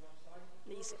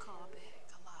 They used to call back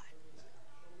a lot.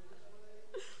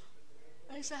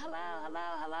 They said, hello, hello,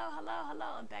 hello, hello,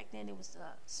 hello. And back then it was the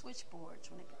switchboards.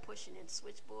 When they were pushing in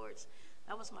switchboards,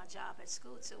 that was my job at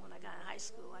school, too. When I got in high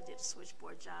school, I did a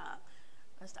switchboard job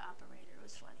as the operator. It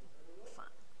was funny.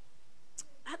 Fun.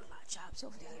 I had a lot of jobs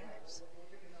over the years.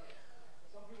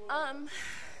 Um,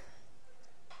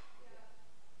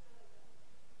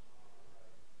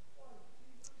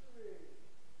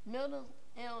 Mental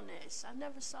illness. I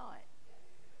never saw it.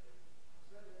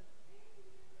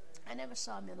 I never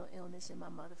saw mental illness in my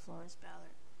mother, Florence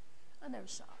Ballard. I never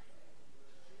saw it.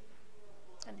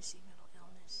 I didn't see mental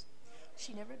illness.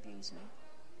 She never abused me.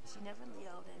 She never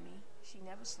yelled at me. She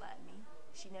never slapped me.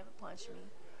 She never punched me.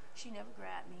 She never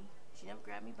grabbed me. She never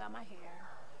grabbed me by my hair.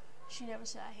 She never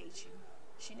said, I hate you.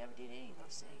 She never did any of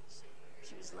those things.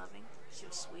 She was loving. She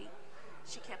was sweet.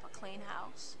 She kept a clean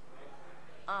house.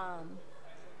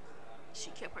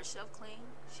 She kept herself clean.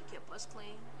 She kept us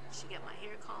clean. She got my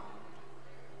hair combed.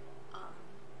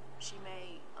 She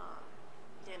made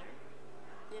dinner.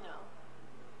 You know,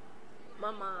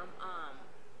 my mom,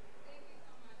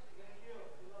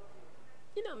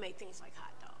 made things like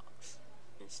hot dogs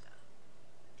and stuff.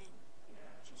 And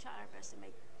she tried her best to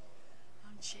make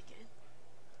chicken.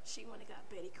 She went and got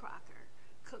Betty Crocker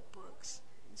cookbooks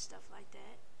and stuff like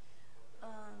that.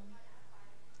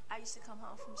 I used to come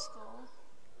home from school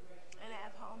and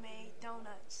have homemade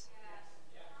donuts.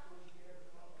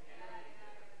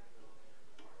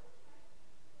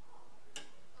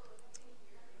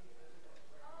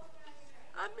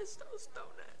 I miss those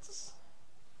donuts.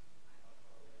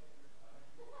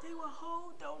 They were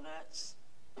whole donuts.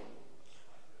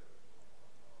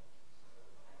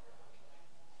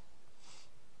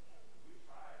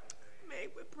 Made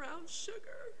with brown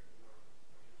sugar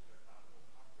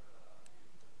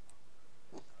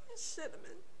and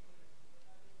cinnamon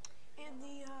in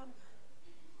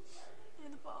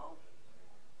the bowl,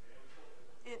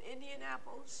 and Indian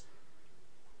apples.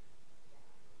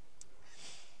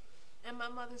 In my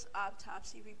mother's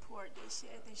autopsy report, they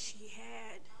said that she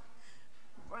had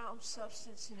brown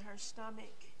substance in her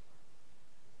stomach.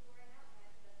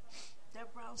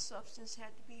 That brown substance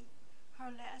had to be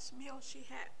her last meal she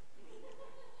had.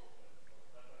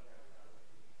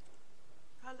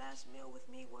 Her last meal with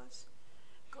me was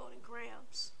Golden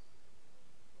Grahams.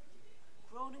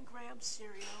 Golden Grahams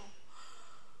cereal.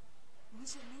 It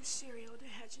was a new cereal that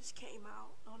had just came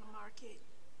out on the market.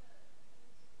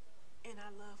 And I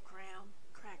love graham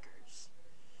crackers.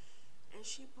 And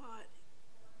she bought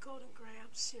Golden Graham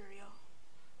cereal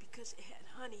because it had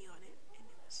honey on it and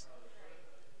it was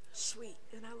sweet.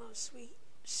 And I love sweet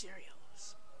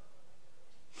cereals.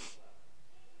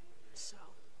 So,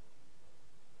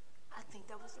 I think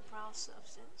that was the brown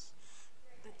substance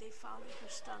that they found in her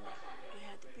stomach. It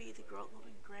had to be the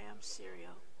Golden Graham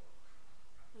cereal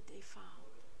that they found.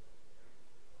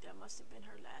 That must have been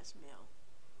her last meal.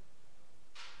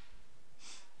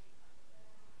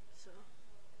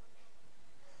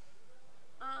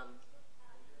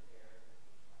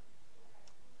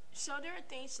 So there are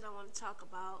things that I want to talk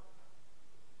about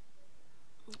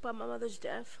my mother's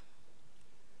death,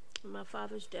 my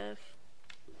father's death,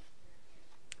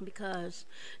 because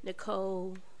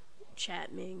Nicole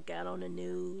Chapman got on the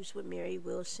news with Mary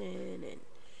Wilson, and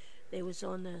they was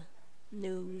on the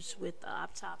news with the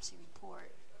autopsy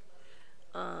report.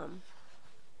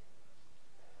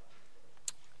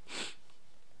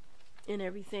 And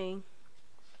everything.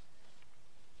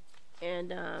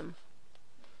 And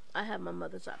I have my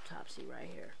mother's autopsy right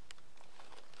here.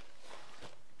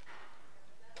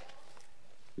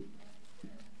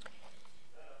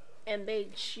 And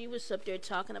she was up there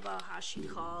talking about how she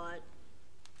called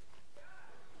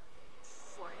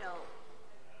for help.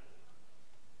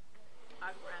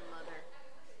 Our grandmother.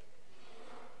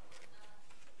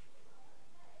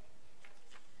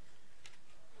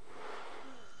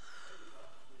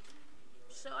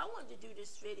 So I wanted to do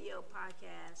this video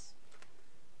podcast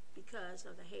because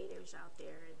of the haters out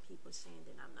there and people saying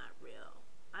that I'm not real.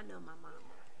 I know my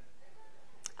mama.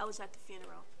 I was at the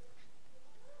funeral,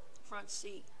 front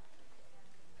seat.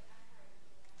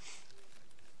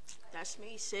 That's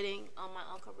me sitting on my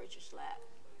Uncle Richard's lap.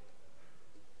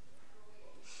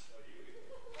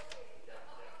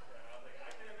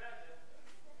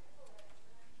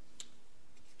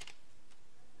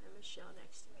 And Michelle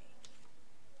next to me.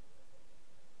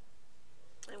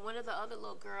 And one of the other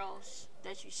little girls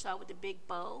that you saw with the big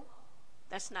bow,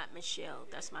 that's not Michelle.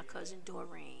 That's my cousin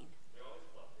Doreen.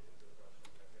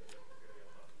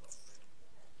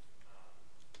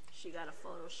 She got a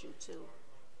photo shoot too.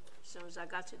 As soon as I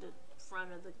got to the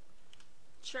front of the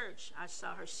church, I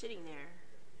saw her sitting there.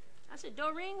 I said,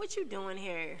 Doreen, what you doing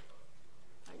here?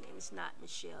 Her name is not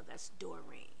Michelle. That's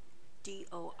Doreen.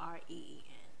 D-O-R-E-E-N.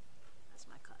 That's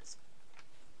my cousin.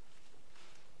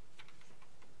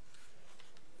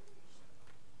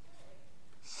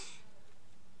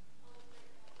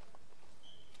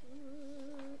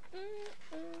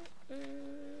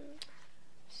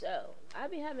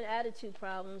 be having attitude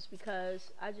problems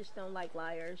because I just don't like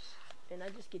liars, and I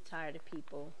just get tired of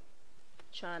people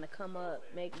trying to come up,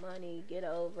 make money, get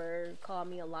over, call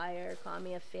me a liar, call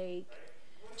me a fake,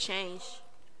 change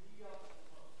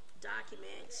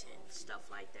documents and stuff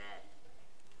like that.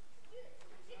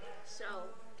 So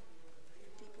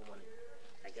people want to,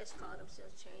 I guess, call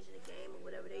themselves changing the game or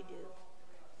whatever they do.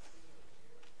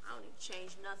 I don't need to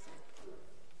change nothing,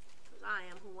 because I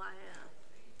am who I am.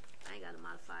 I ain't got to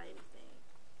modify anything.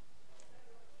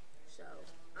 So,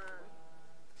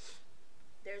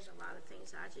 there's a lot of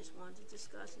things I just wanted to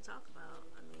discuss and talk about.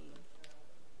 I mean,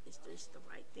 is this the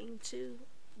right thing to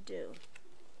do?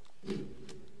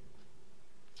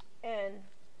 And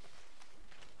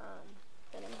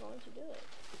then I'm going to do it.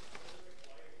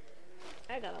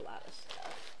 I got a lot of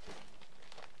stuff,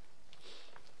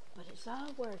 but it's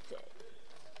all worth it.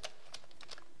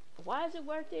 Why is it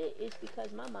worth it? It's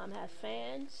because my mom has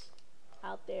fans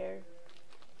out there.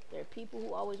 There are people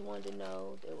who always wanted to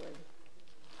know. There were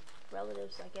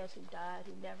relatives, I guess, who died,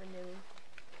 who never knew.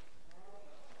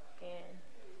 And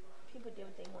people did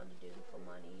what they wanted to do for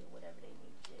money or whatever they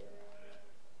need to do.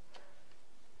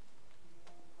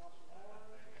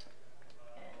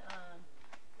 And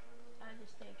I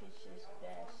just think it's just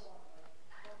best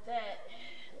that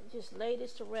just lay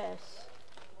this to rest.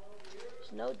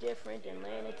 It's no different than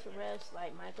laying it to rest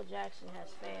like Michael Jackson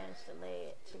has fans to lay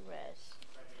it to rest.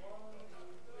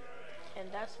 And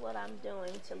that's what I'm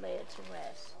doing, to lay it to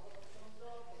rest.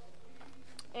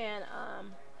 And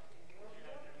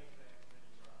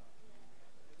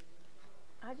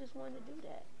I just wanted to do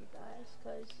that, you guys,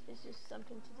 because it's just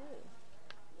something to do.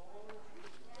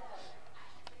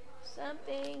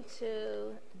 Something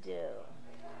to do.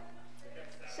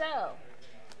 So,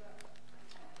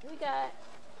 we got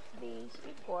these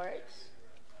reports,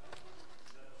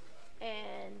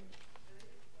 and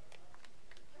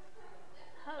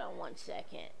hold on one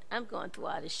second. I'm going through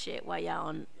all this shit while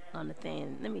y'all on the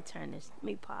thing. Let me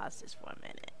pause this for a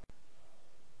minute.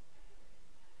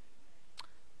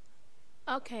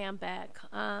 Okay, I'm back.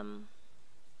 Found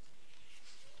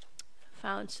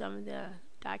some of the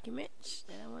documents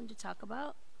that I wanted to talk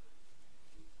about.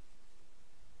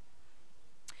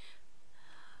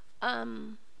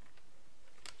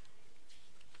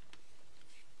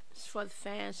 It's for the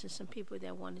fans and some people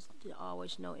that wanted to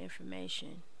always know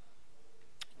information.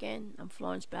 Again, I'm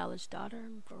Florence Ballard's daughter,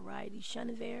 Variety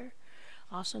CHENEVERT,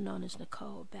 also known as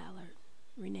Nicole Ballard,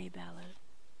 Renee Ballard.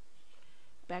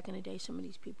 Back in the day, some of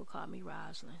these people called me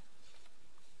Rosalind.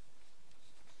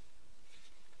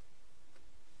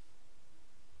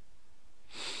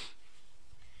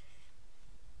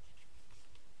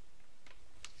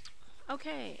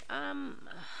 Okay, I'm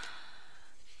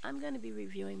going to be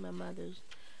reviewing my mother's,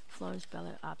 Florence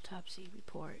Ballard, autopsy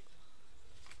report.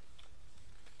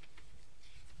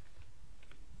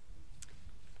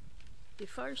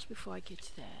 First, before I get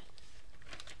to that,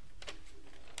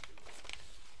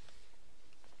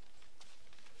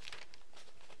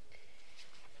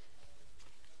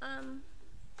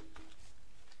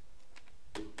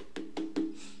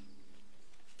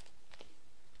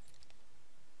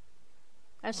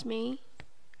 that's me,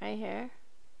 right here.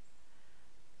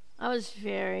 I was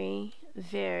very,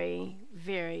 very,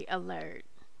 very alert.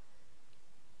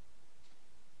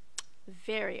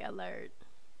 Very alert.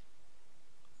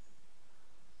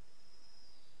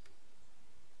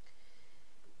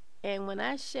 And when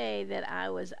I say that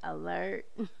I was alert,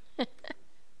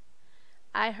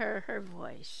 I heard her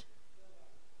voice.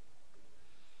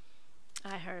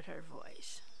 I heard her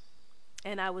voice.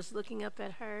 And I was looking up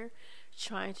at her,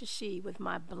 trying to see with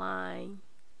my blind,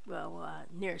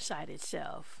 nearsighted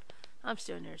self. I'm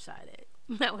still nearsighted.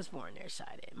 I was born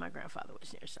nearsighted. My grandfather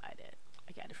was nearsighted.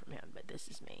 I got it from him, but this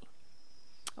is me.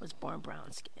 I was born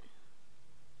brown skin,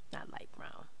 not light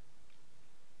brown.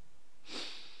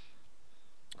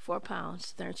 4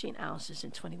 pounds, 13 ounces,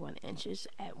 and 21 inches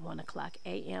at 1 o'clock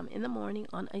a.m. in the morning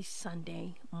on a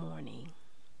Sunday morning.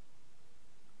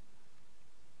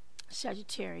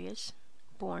 Sagittarius,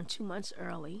 born 2 months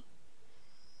early.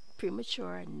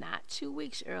 Premature, not 2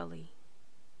 weeks early.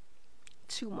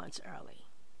 2 months early.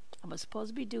 I was supposed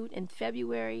to be due in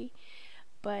February,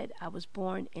 but I was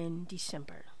born in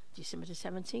December the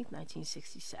 17th,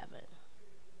 1967.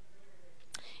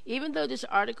 Even though this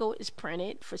article is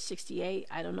printed for 68,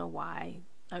 I don't know why.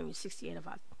 68 of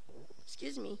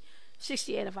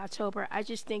October. I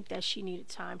just think that she needed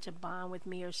time to bond with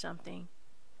me or something.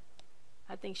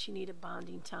 I think she needed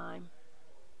bonding time.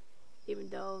 Even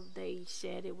though they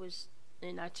said it was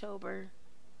in October,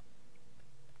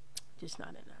 just not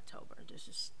in October. This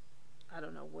is, I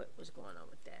don't know what was going on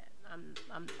with that.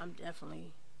 I'm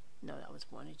definitely No, I was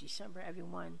born in December.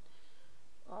 Everyone,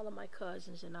 all of my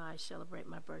cousins and I celebrate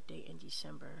my birthday in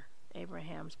December.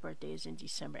 Abraham's birthday is in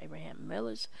December. Abraham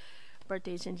Miller's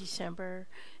birthday is in December.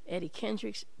 Eddie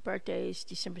Kendrick's birthday is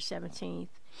December 17th.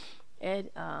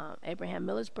 Abraham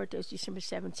Miller's birthday is December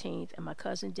 17th, and my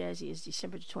cousin Desi is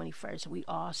December the 21st. We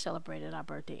all celebrated our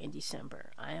birthday in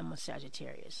December. I am a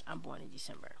Sagittarius. I'm born in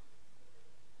December.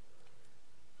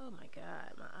 Oh my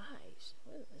God, my eyes.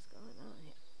 What is going on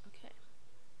here?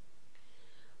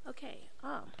 Okay.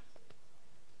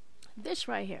 This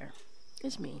right here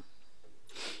is me.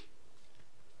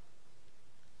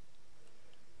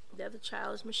 The other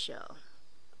child is Michelle.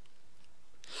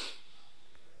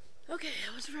 Okay,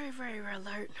 I was very, very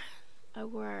alert. I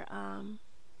wore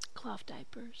cloth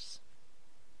diapers.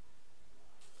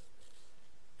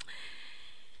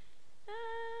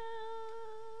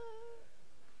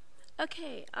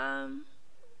 Okay,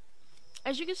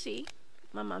 as you can see,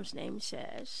 my mom's name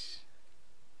says,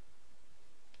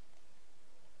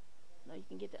 no, you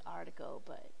can get the article,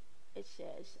 but it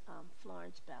says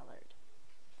Florence Ballard.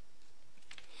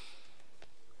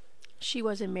 She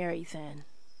wasn't married then.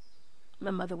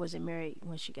 My mother wasn't married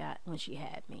when she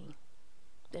had me.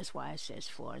 That's why it says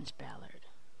Florence Ballard.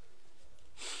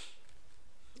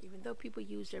 Even though people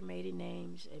use their maiden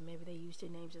names, and maybe they use their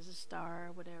names as a star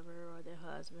or whatever, or their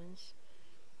husbands,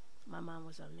 my mom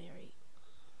was unmarried.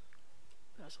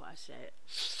 That's why I said it.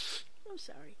 I'm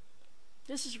sorry.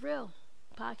 This is real.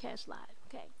 Podcast live.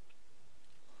 Okay.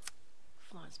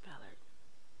 Florence Ballard.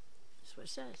 That's what it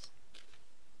says.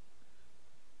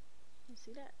 You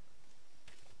see that?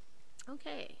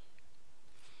 Okay.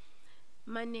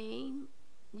 My name,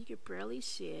 you could barely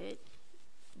see it,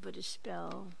 but it's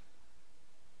spelled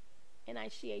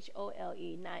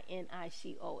Nichole, not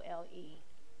Nicole.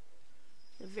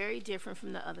 Very different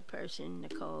from the other person,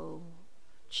 Nicole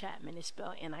Chapman. It's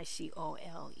spelled Nicole.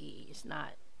 It's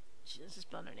not, she doesn't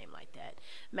spell her name like that.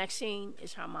 Maxine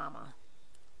is her mama.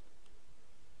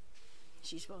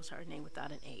 She spells her name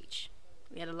without an H.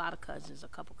 We had a lot of cousins, a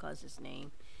couple cousins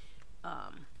named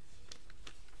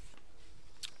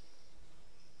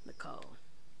Nicole.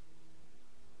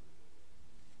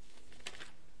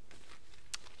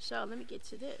 So let me get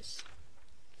to this.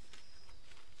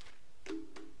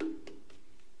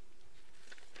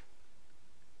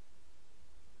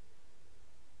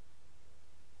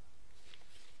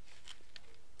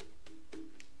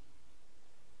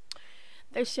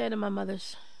 They said in my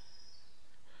mother's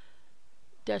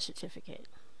death certificate,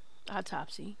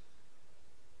 autopsy.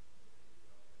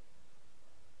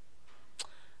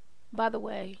 By the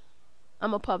way,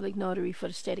 I'm a public notary for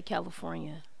the state of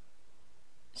California,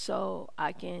 so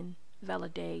I can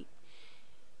validate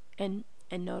and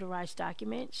notarize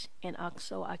documents, and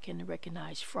also I can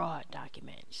recognize fraud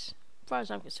documents. As far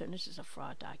as I'm concerned, this is a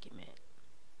fraud document.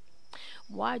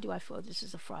 Why do I feel this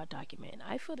is a fraud document?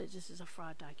 I feel that this is a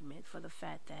fraud document for the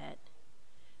fact that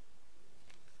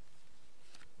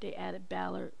they added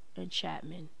Ballard and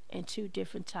Chapman and two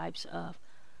different types of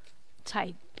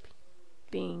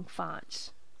typing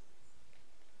fonts.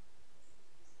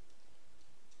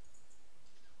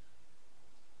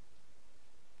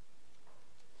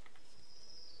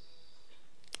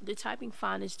 The typing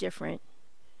font is different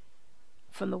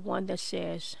from the one that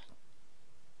says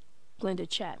Glenda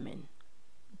Chapman.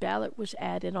 Ballard was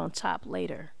added on top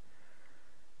later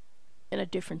in a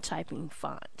different typing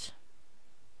font.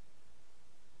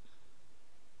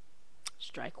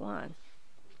 Strike one.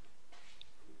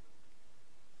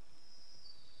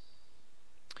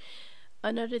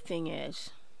 Another thing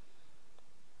is,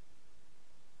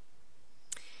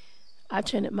 I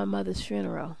attended my mother's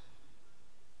funeral.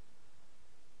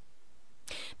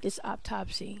 This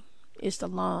autopsy is the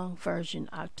long version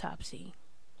autopsy.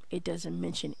 It doesn't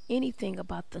mention anything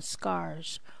about the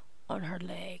scars on her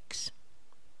legs.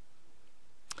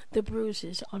 The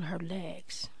bruises on her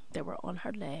legs that were on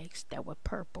her legs that were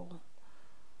purple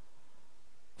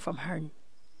from her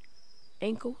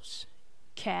ankles,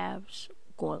 calves,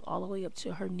 going all the way up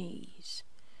to her knees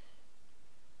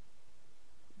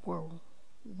were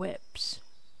webs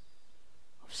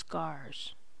of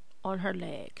scars on her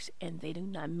legs, and they do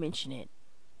not mention it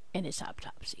in its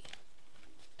autopsy.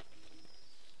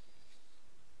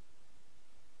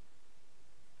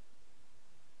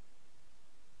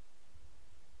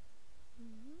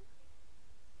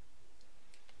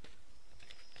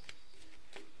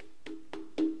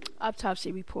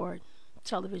 Autopsy report,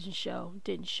 television show,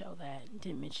 didn't show that,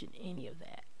 didn't mention any of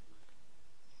that.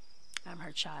 I'm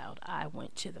her child. I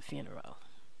went to the funeral.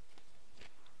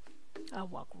 I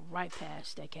walked right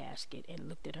past that casket and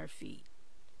looked at her feet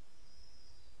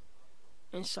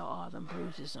and saw all them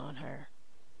bruises on her.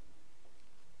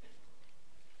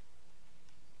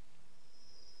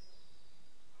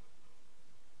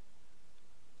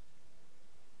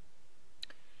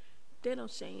 They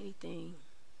don't say anything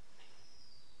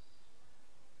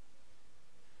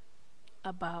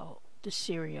about the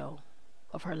cereal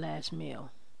of her last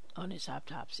meal on his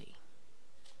autopsy.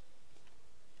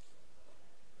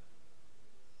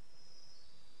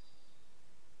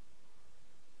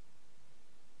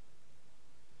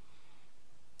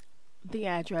 The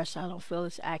address I don't feel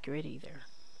is accurate either.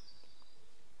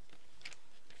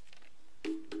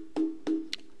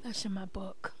 That's in my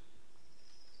book.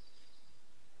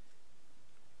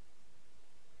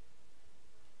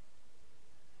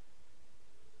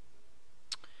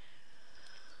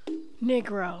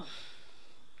 Negro.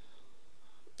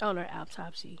 On her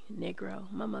autopsy,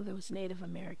 Negro. My mother was Native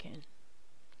American.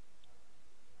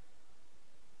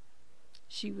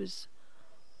 She was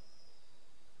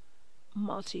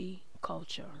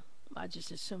multicultural. I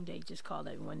just assumed they just called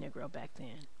everyone Negro back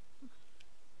then.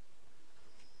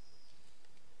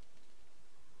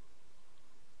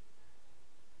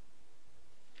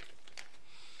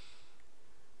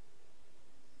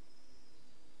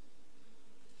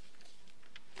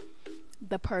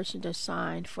 The person that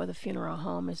signed for the funeral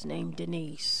home is named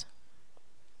Denise.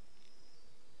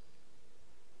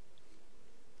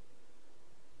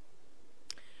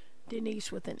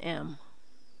 Denise with an M.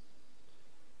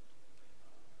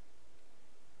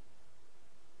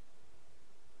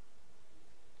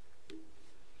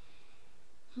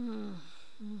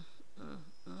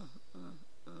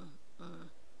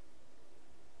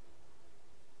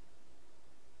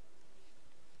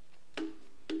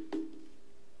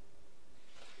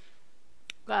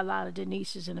 Got a lot of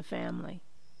Denises in the family,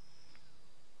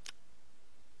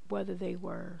 whether they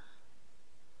were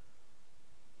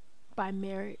by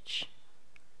marriage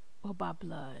or by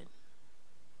blood.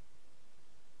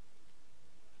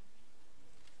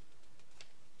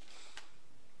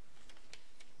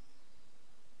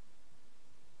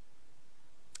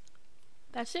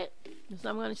 That's it. That's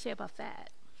what I'm going to say about that.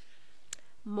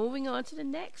 Moving on to the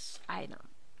next item.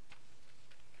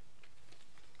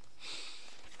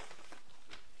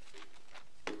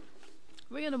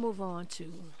 We're going to move on to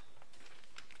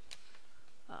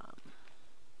hold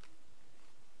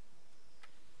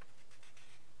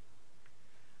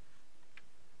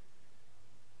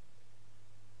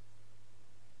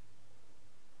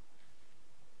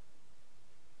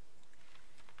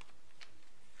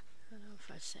on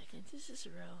for a second. This is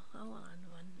real. Hold on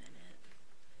 1 minute.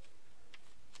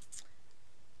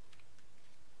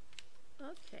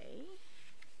 Okay.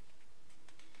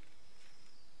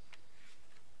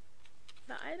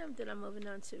 The item that I'm moving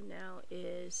on to now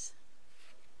is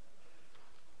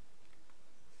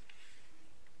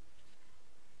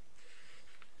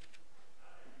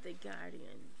the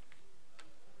guardianship.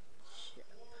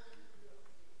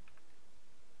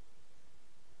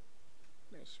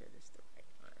 Make sure this is the right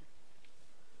one.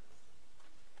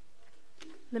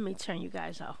 Let me turn you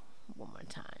guys off one more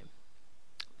time.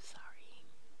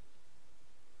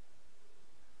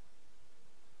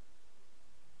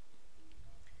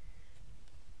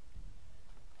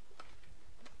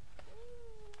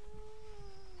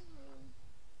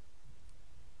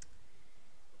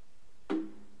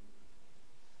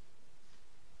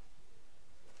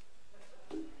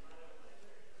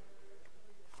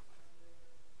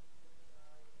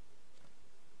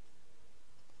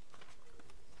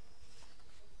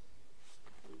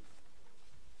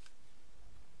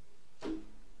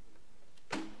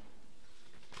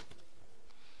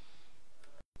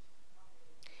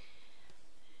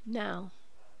 Now,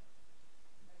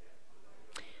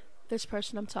 this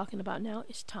person I'm talking about now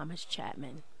is Thomas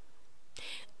Chapman.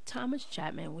 Thomas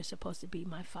Chapman was supposed to be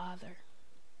my father.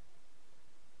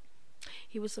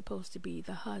 He was supposed to be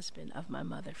the husband of my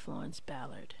mother, Florence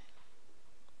Ballard.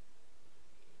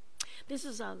 This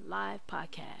is a live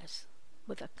podcast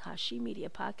with Akashi Media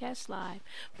Podcast Live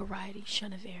Variety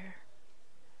CHENEVERT.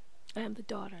 I am the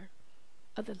daughter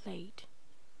of the late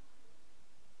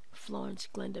Florence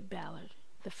Glenda Ballard,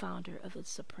 the founder of the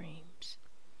Supremes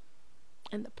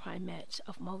and the Primettes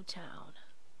of Motown,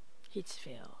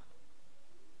 Hitsville.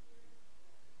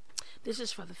 This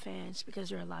is for the fans because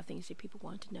there are a lot of things that people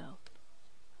want to know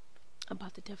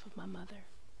about the death of my mother.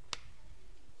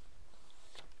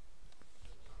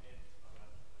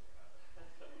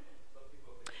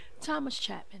 Thomas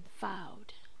Chapman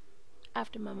filed,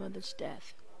 after my mother's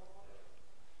death,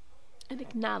 an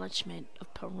acknowledgement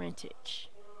of parentage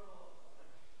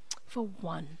for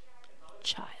one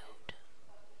child,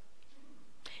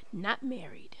 not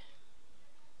married.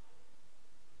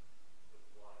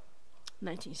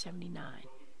 1979.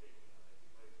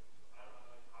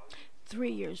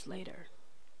 3 years later,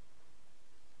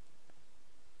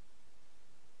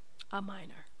 a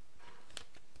minor.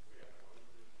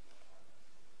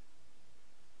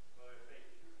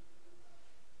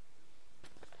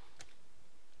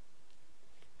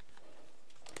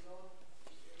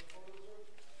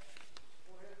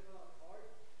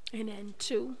 And then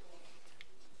two,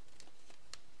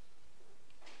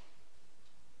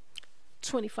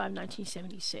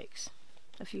 1976,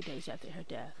 a few days after her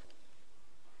death,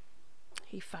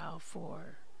 he filed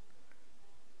for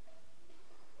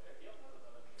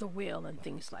the will and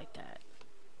things like that.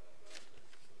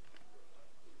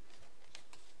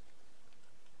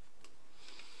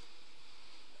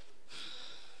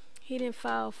 He didn't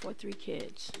file for 3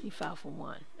 kids. He filed for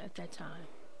 1 at that time.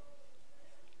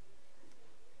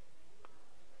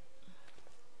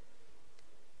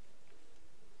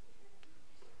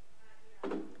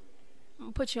 I'm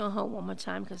going to put you on hold one more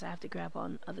time because I have to grab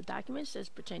on other documents that's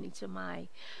pertaining to my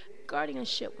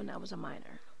guardianship when I was a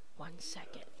minor. 1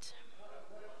 second.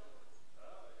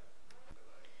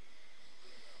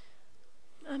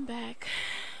 I'm back.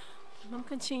 I'm going to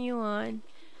continue on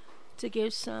to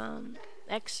give some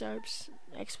excerpts,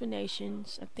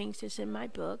 explanations of things that's in my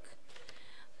book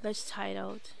that's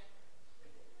titled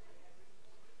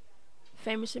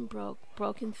Famous and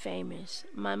Broken Famous.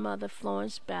 My mother,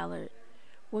 Florence Ballard.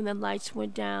 When the lights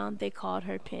went down, they called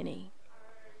her Penny.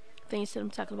 Things that I'm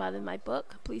talking about in my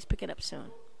book. Please pick it up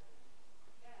soon.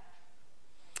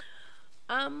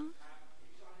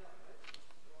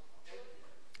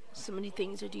 So many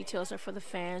things or details are for the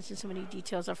fans, and so many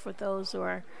details are for those who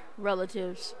are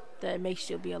relatives that may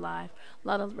still be alive. A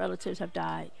lot of relatives have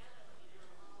died.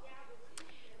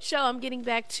 So I'm getting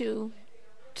back to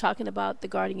talking about the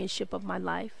guardianship of my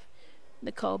life,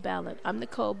 Nicole Ballard. I'm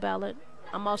Nicole Ballard.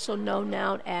 I'm also known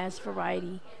now as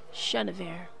Variety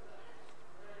CHENEVERT.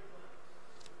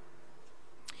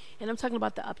 And I'm talking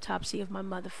about the autopsy of my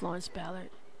mother, Florence Ballard.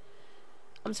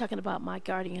 I'm talking about my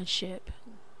guardianship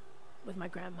with my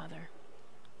grandmother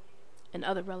and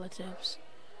other relatives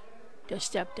that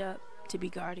stepped up to be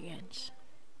guardians.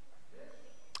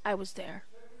 I was there.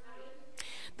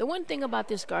 The one thing about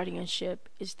this guardianship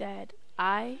is that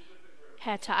I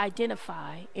had to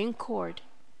identify in court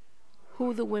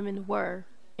who the women were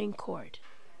in court.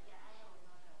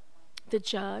 The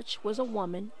judge was a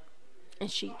woman, and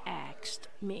she asked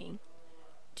me,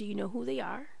 do you know who they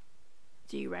are?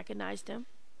 Do you recognize them?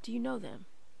 Do you know them?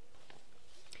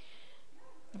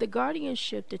 The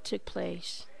guardianship that took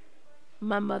place,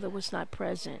 my mother was not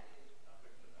present.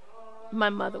 My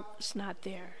mother was not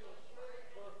there.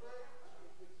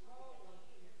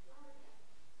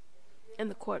 In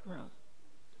the courtroom,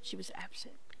 she was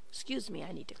absent. Excuse me,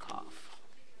 I need to cough.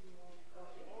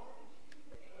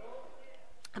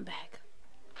 I'm back.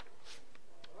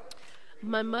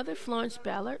 My mother, Florence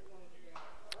Ballard,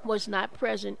 was not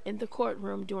present in the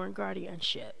courtroom during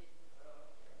guardianship.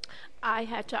 I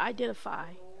had to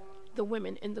identify the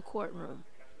women in the courtroom.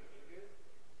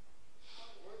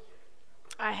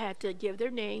 I had to give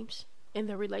their names and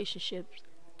their relationships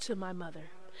to my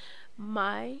mother.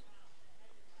 My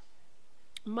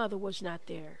mother was not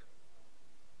there.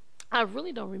 I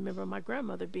really don't remember my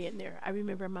grandmother being there. I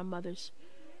remember my mother's,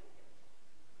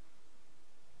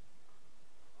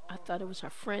 I thought it was her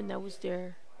friend that was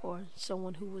there, or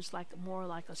someone who was like more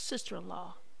like a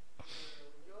sister-in-law.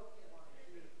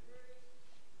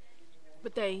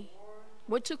 But they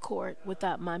went to court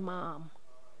without my mom.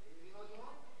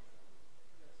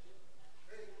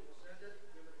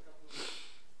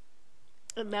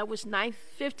 And that was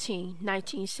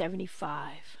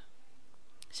 9/15/1975,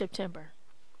 September,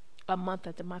 a month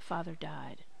after my father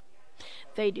died.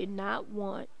 They did not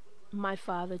want my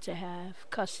father to have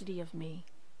custody of me.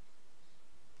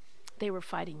 They were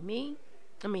fighting me.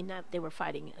 They were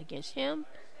fighting against him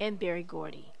and Barry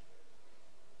Gordy.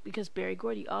 Because Barry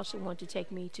Gordy also wanted to take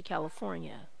me to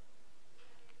California.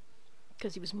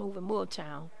 Because he was moving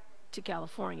Moortown to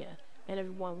California. And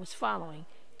everyone was following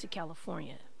to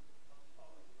California.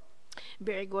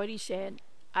 Barry Gordy said,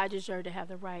 I deserve to have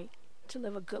the right to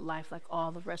live a good life like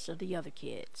all the rest of the other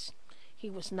kids. He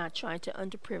was not trying to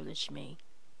underprivilege me.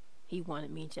 He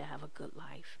wanted me to have a good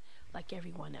life like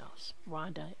everyone else,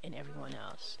 Rhonda and everyone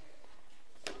else.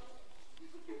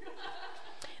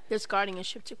 This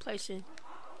guardianship took place in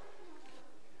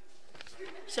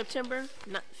September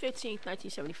 15th,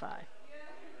 1975.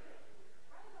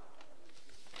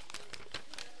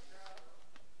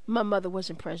 My mother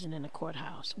wasn't present in the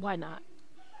courthouse. Why not?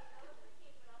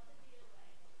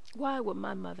 Why would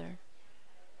my mother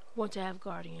want to have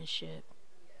guardianship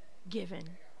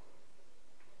given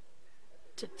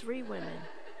to 3 women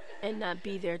and not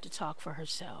be there to talk for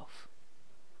herself?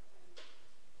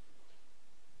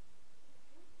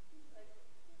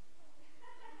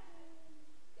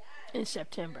 In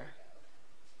September,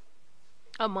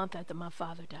 a month after my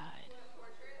father died.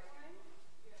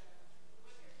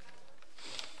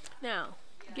 Now,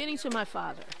 getting to my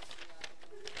father.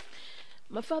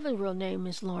 My father's real name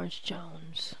is Lawrence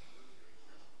Jones.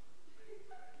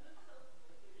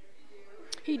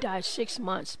 He died 6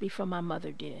 months before my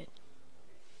mother did.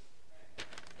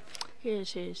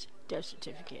 Here's his death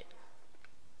certificate.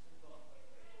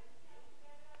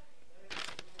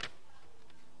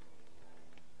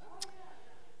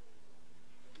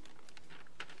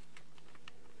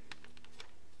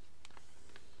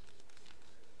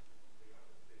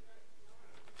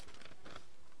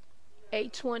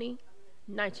 (8/20,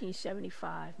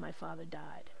 1975), my father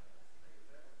died.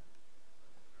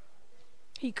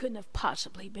 He couldn't have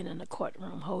possibly been in the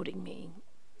courtroom holding me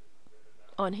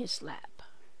on his lap.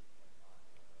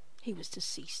 He was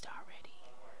deceased already.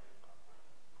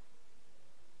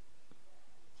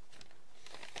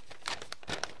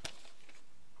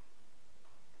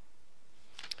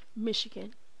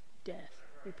 Michigan death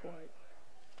report.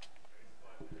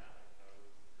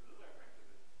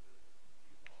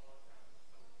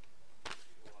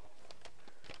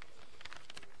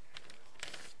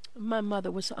 My mother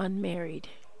was unmarried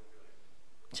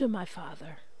to my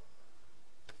father.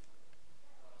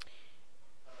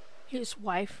 His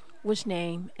wife was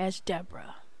named as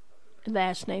Deborah,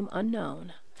 last name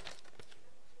unknown.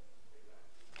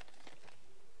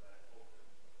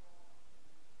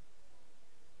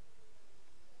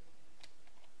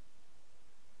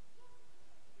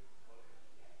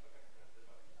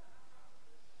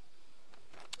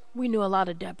 We knew a lot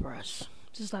of Deborahs,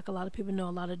 just like a lot of people know a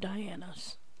lot of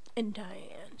Dianas and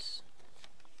Dianes.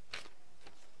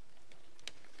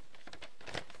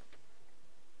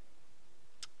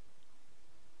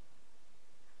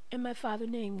 And my father's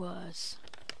name was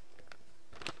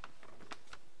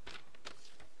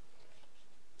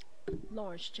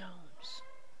Lawrence Jones.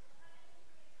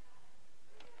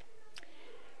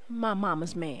 My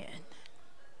mama's man.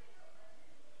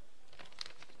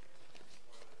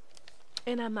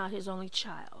 And I'm not his only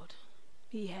child.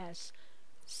 He has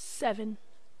 7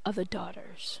 other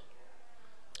daughters.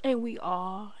 And we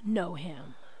all know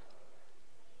him.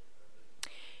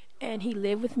 And he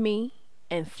lived with me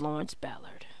and Florence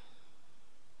Ballard.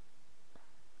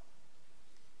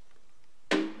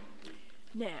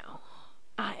 Now,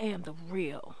 I am the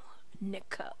real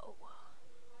Nico.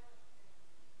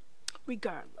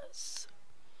 Regardless,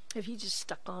 if he just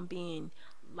stuck on being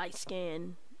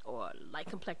light-skinned or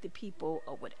light-complected people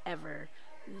or whatever,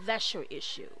 that's your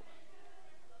issue.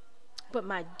 But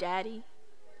my daddy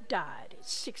died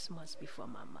 6 months before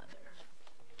my mother.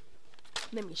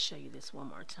 Let me show you this one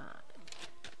more time.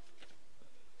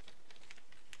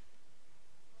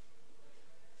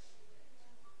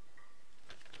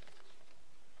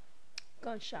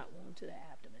 Gunshot wound to the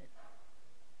abdomen.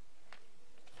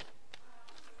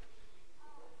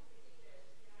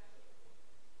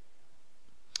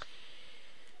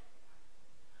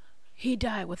 He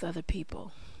died with other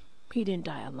people. He didn't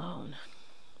die alone.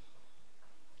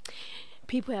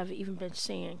 People have even been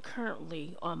saying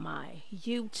currently on my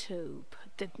YouTube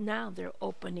that now they're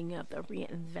opening up a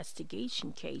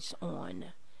reinvestigation case on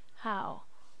how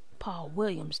Paul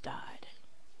Williams died.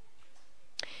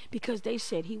 Because they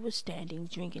said he was standing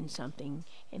drinking something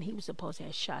and he was supposed to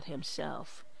have shot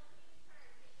himself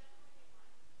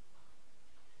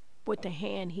with the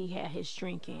hand he had his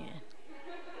drink in.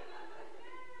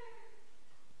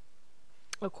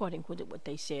 According to what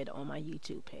they said on my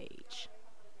YouTube page.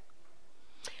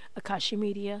 Akashi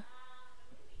Media,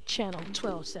 channel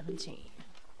 1217.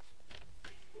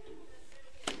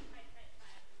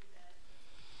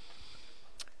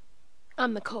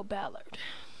 I'm Nicole Ballard.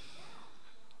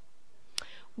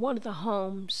 One of the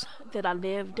homes that I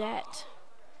lived at,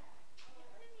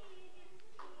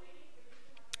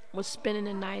 was spending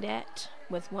the night at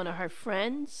with one of her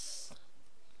friends,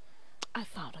 I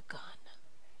found a gun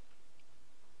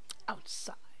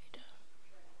outside.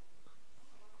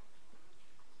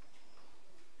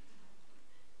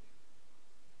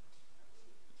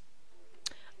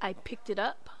 I picked it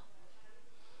up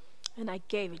and I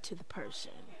gave it to the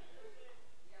person.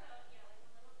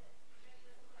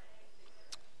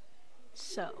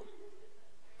 So,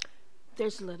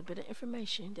 there's a little bit of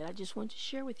information that I just want to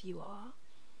share with you all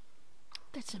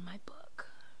that's in my book.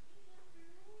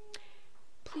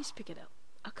 Please pick it up,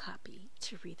 a copy,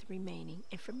 to read the remaining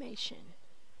information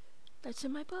that's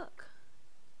in my book.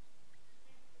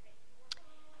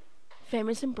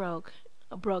 Famous and Broke,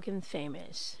 Broken and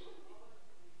Famous.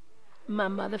 My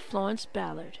mother, Florence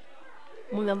Ballard,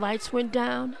 when the lights went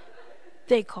down,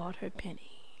 they called her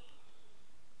Penny,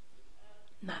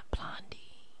 not Blondie.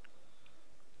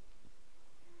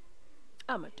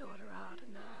 I'm a daughter out of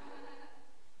now.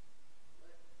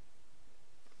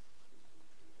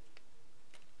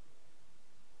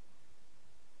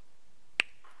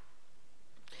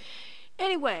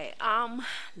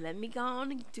 Let me go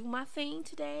on and do my thing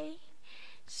today.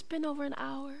 It's been over an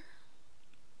hour.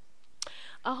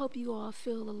 I hope you all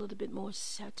feel a little bit more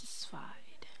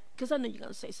satisfied. Because I know you're going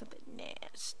to say something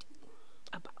nasty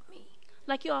about me.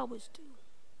 Like you always do.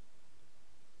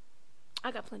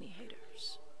 I got plenty of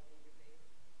haters.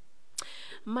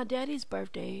 My daddy's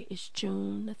birthday is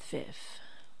June the 5th.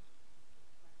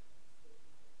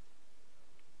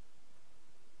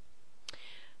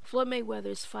 Floyd Mayweather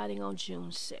is fighting on June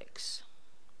 6th.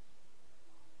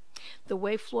 The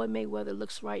way Floyd Mayweather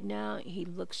looks right now, he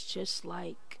looks just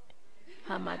like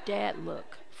how my dad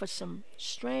looked for some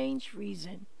strange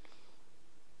reason.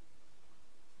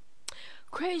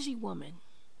 Crazy women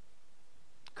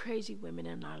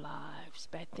in our lives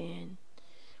back then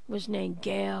was named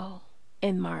Gail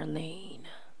and Marlene.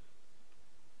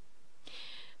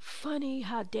 Funny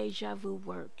how deja vu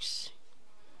works.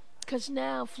 Because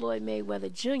now Floyd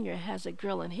Mayweather Jr. has a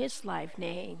girl in his life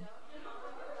named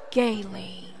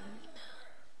Gayleen.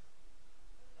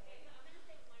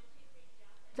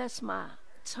 That's my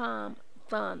Tom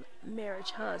Thumb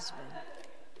marriage husband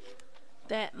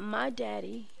that my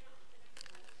daddy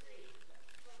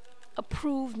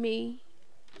approved me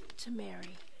to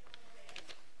marry.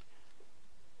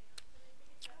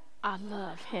 I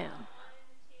love him.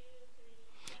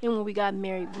 And when we got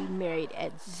married, we married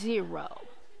at zero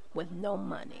with no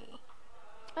money.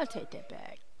 I'll take that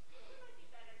back.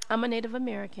 I'm a Native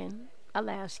American,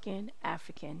 Alaskan,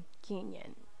 African,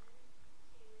 Kenyan.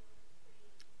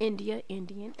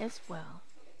 Indian as well.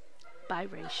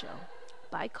 Biracial,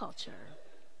 biculture.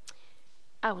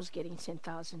 I was getting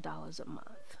 $10,000 a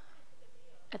month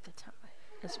at the time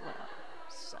as well.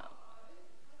 So,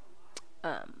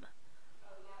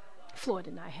 Floyd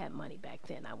and I had money back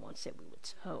then. I won't say we were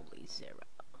totally zero.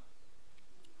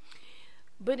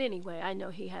 But anyway, I know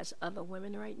he has other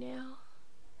women right now.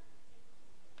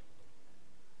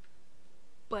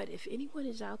 But if anyone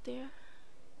is out there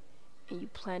and you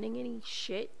planning any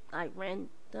shit like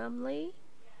randomly,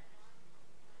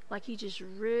 like you just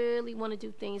really want to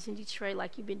do things in Detroit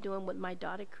like you've been doing with my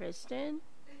daughter Kristen,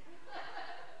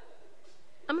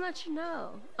 I'm gonna let you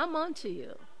know. I'm on to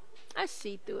you. I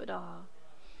see through it all.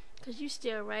 Because you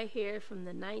still right here from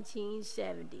the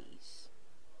 1970s.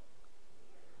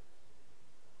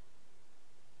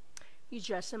 You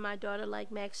dressing my daughter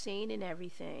like Maxine and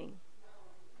everything.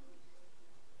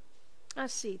 I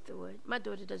see through it. My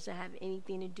daughter doesn't have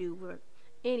anything to do with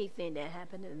anything that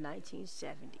happened in the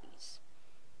 1970s.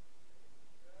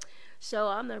 So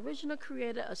I'm the original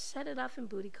creator of Set It Off and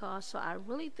Booty Call, so I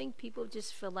really think people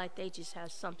just feel like they just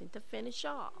have something to finish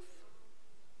off.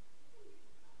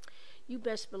 You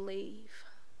best believe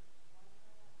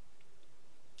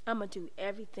I'm going to do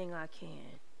everything I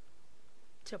can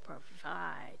to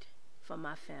provide for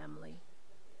my family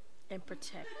and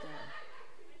protect them.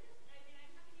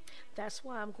 That's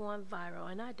why I'm going viral,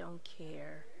 and I don't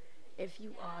care if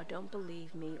you all don't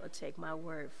believe me or take my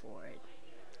word for it.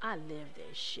 I live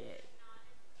this shit.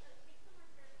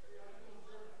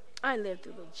 I lived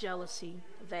through the jealousy,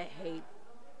 the hate,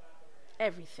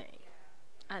 everything.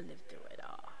 I lived through it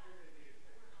all.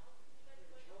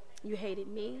 You hated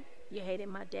me, you hated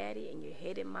my daddy, and you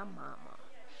hated my mama.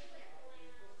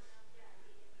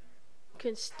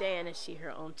 Couldn't stand to see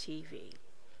her on TV.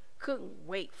 Couldn't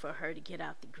wait for her to get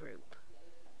out the group.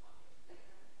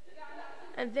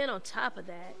 And then on top of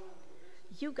that,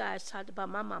 you guys talked about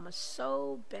my mama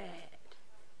so bad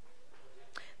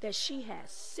that she had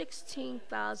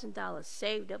 $16,000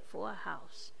 saved up for a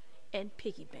house and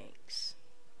piggy banks.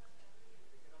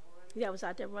 Y'all was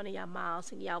out there running y'all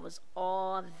mouths and y'all was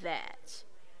all that.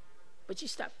 But you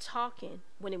stopped talking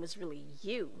when it was really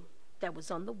you that was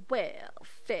on the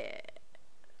welfare.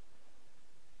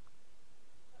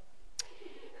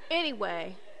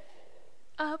 Anyway,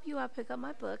 I hope you all pick up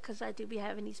my book because I do be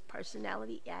having these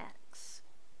personality acts.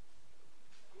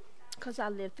 Because I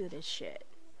lived through this shit.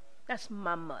 That's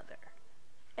my mother.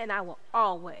 And I will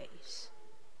always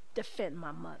defend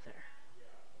my mother.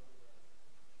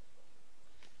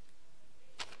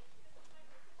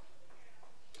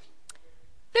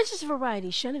 This is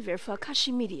Variety CHENEVERT for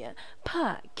Akashi Media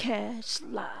Podcast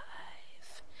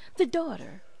Live. The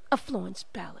daughter of Florence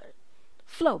Ballard.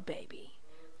 Flow Baby.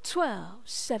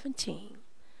 1217.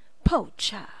 Po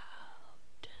Child.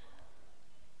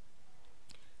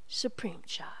 Supreme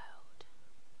Child.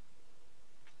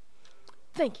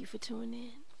 Thank you for tuning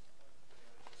in.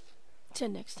 Till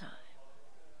next time.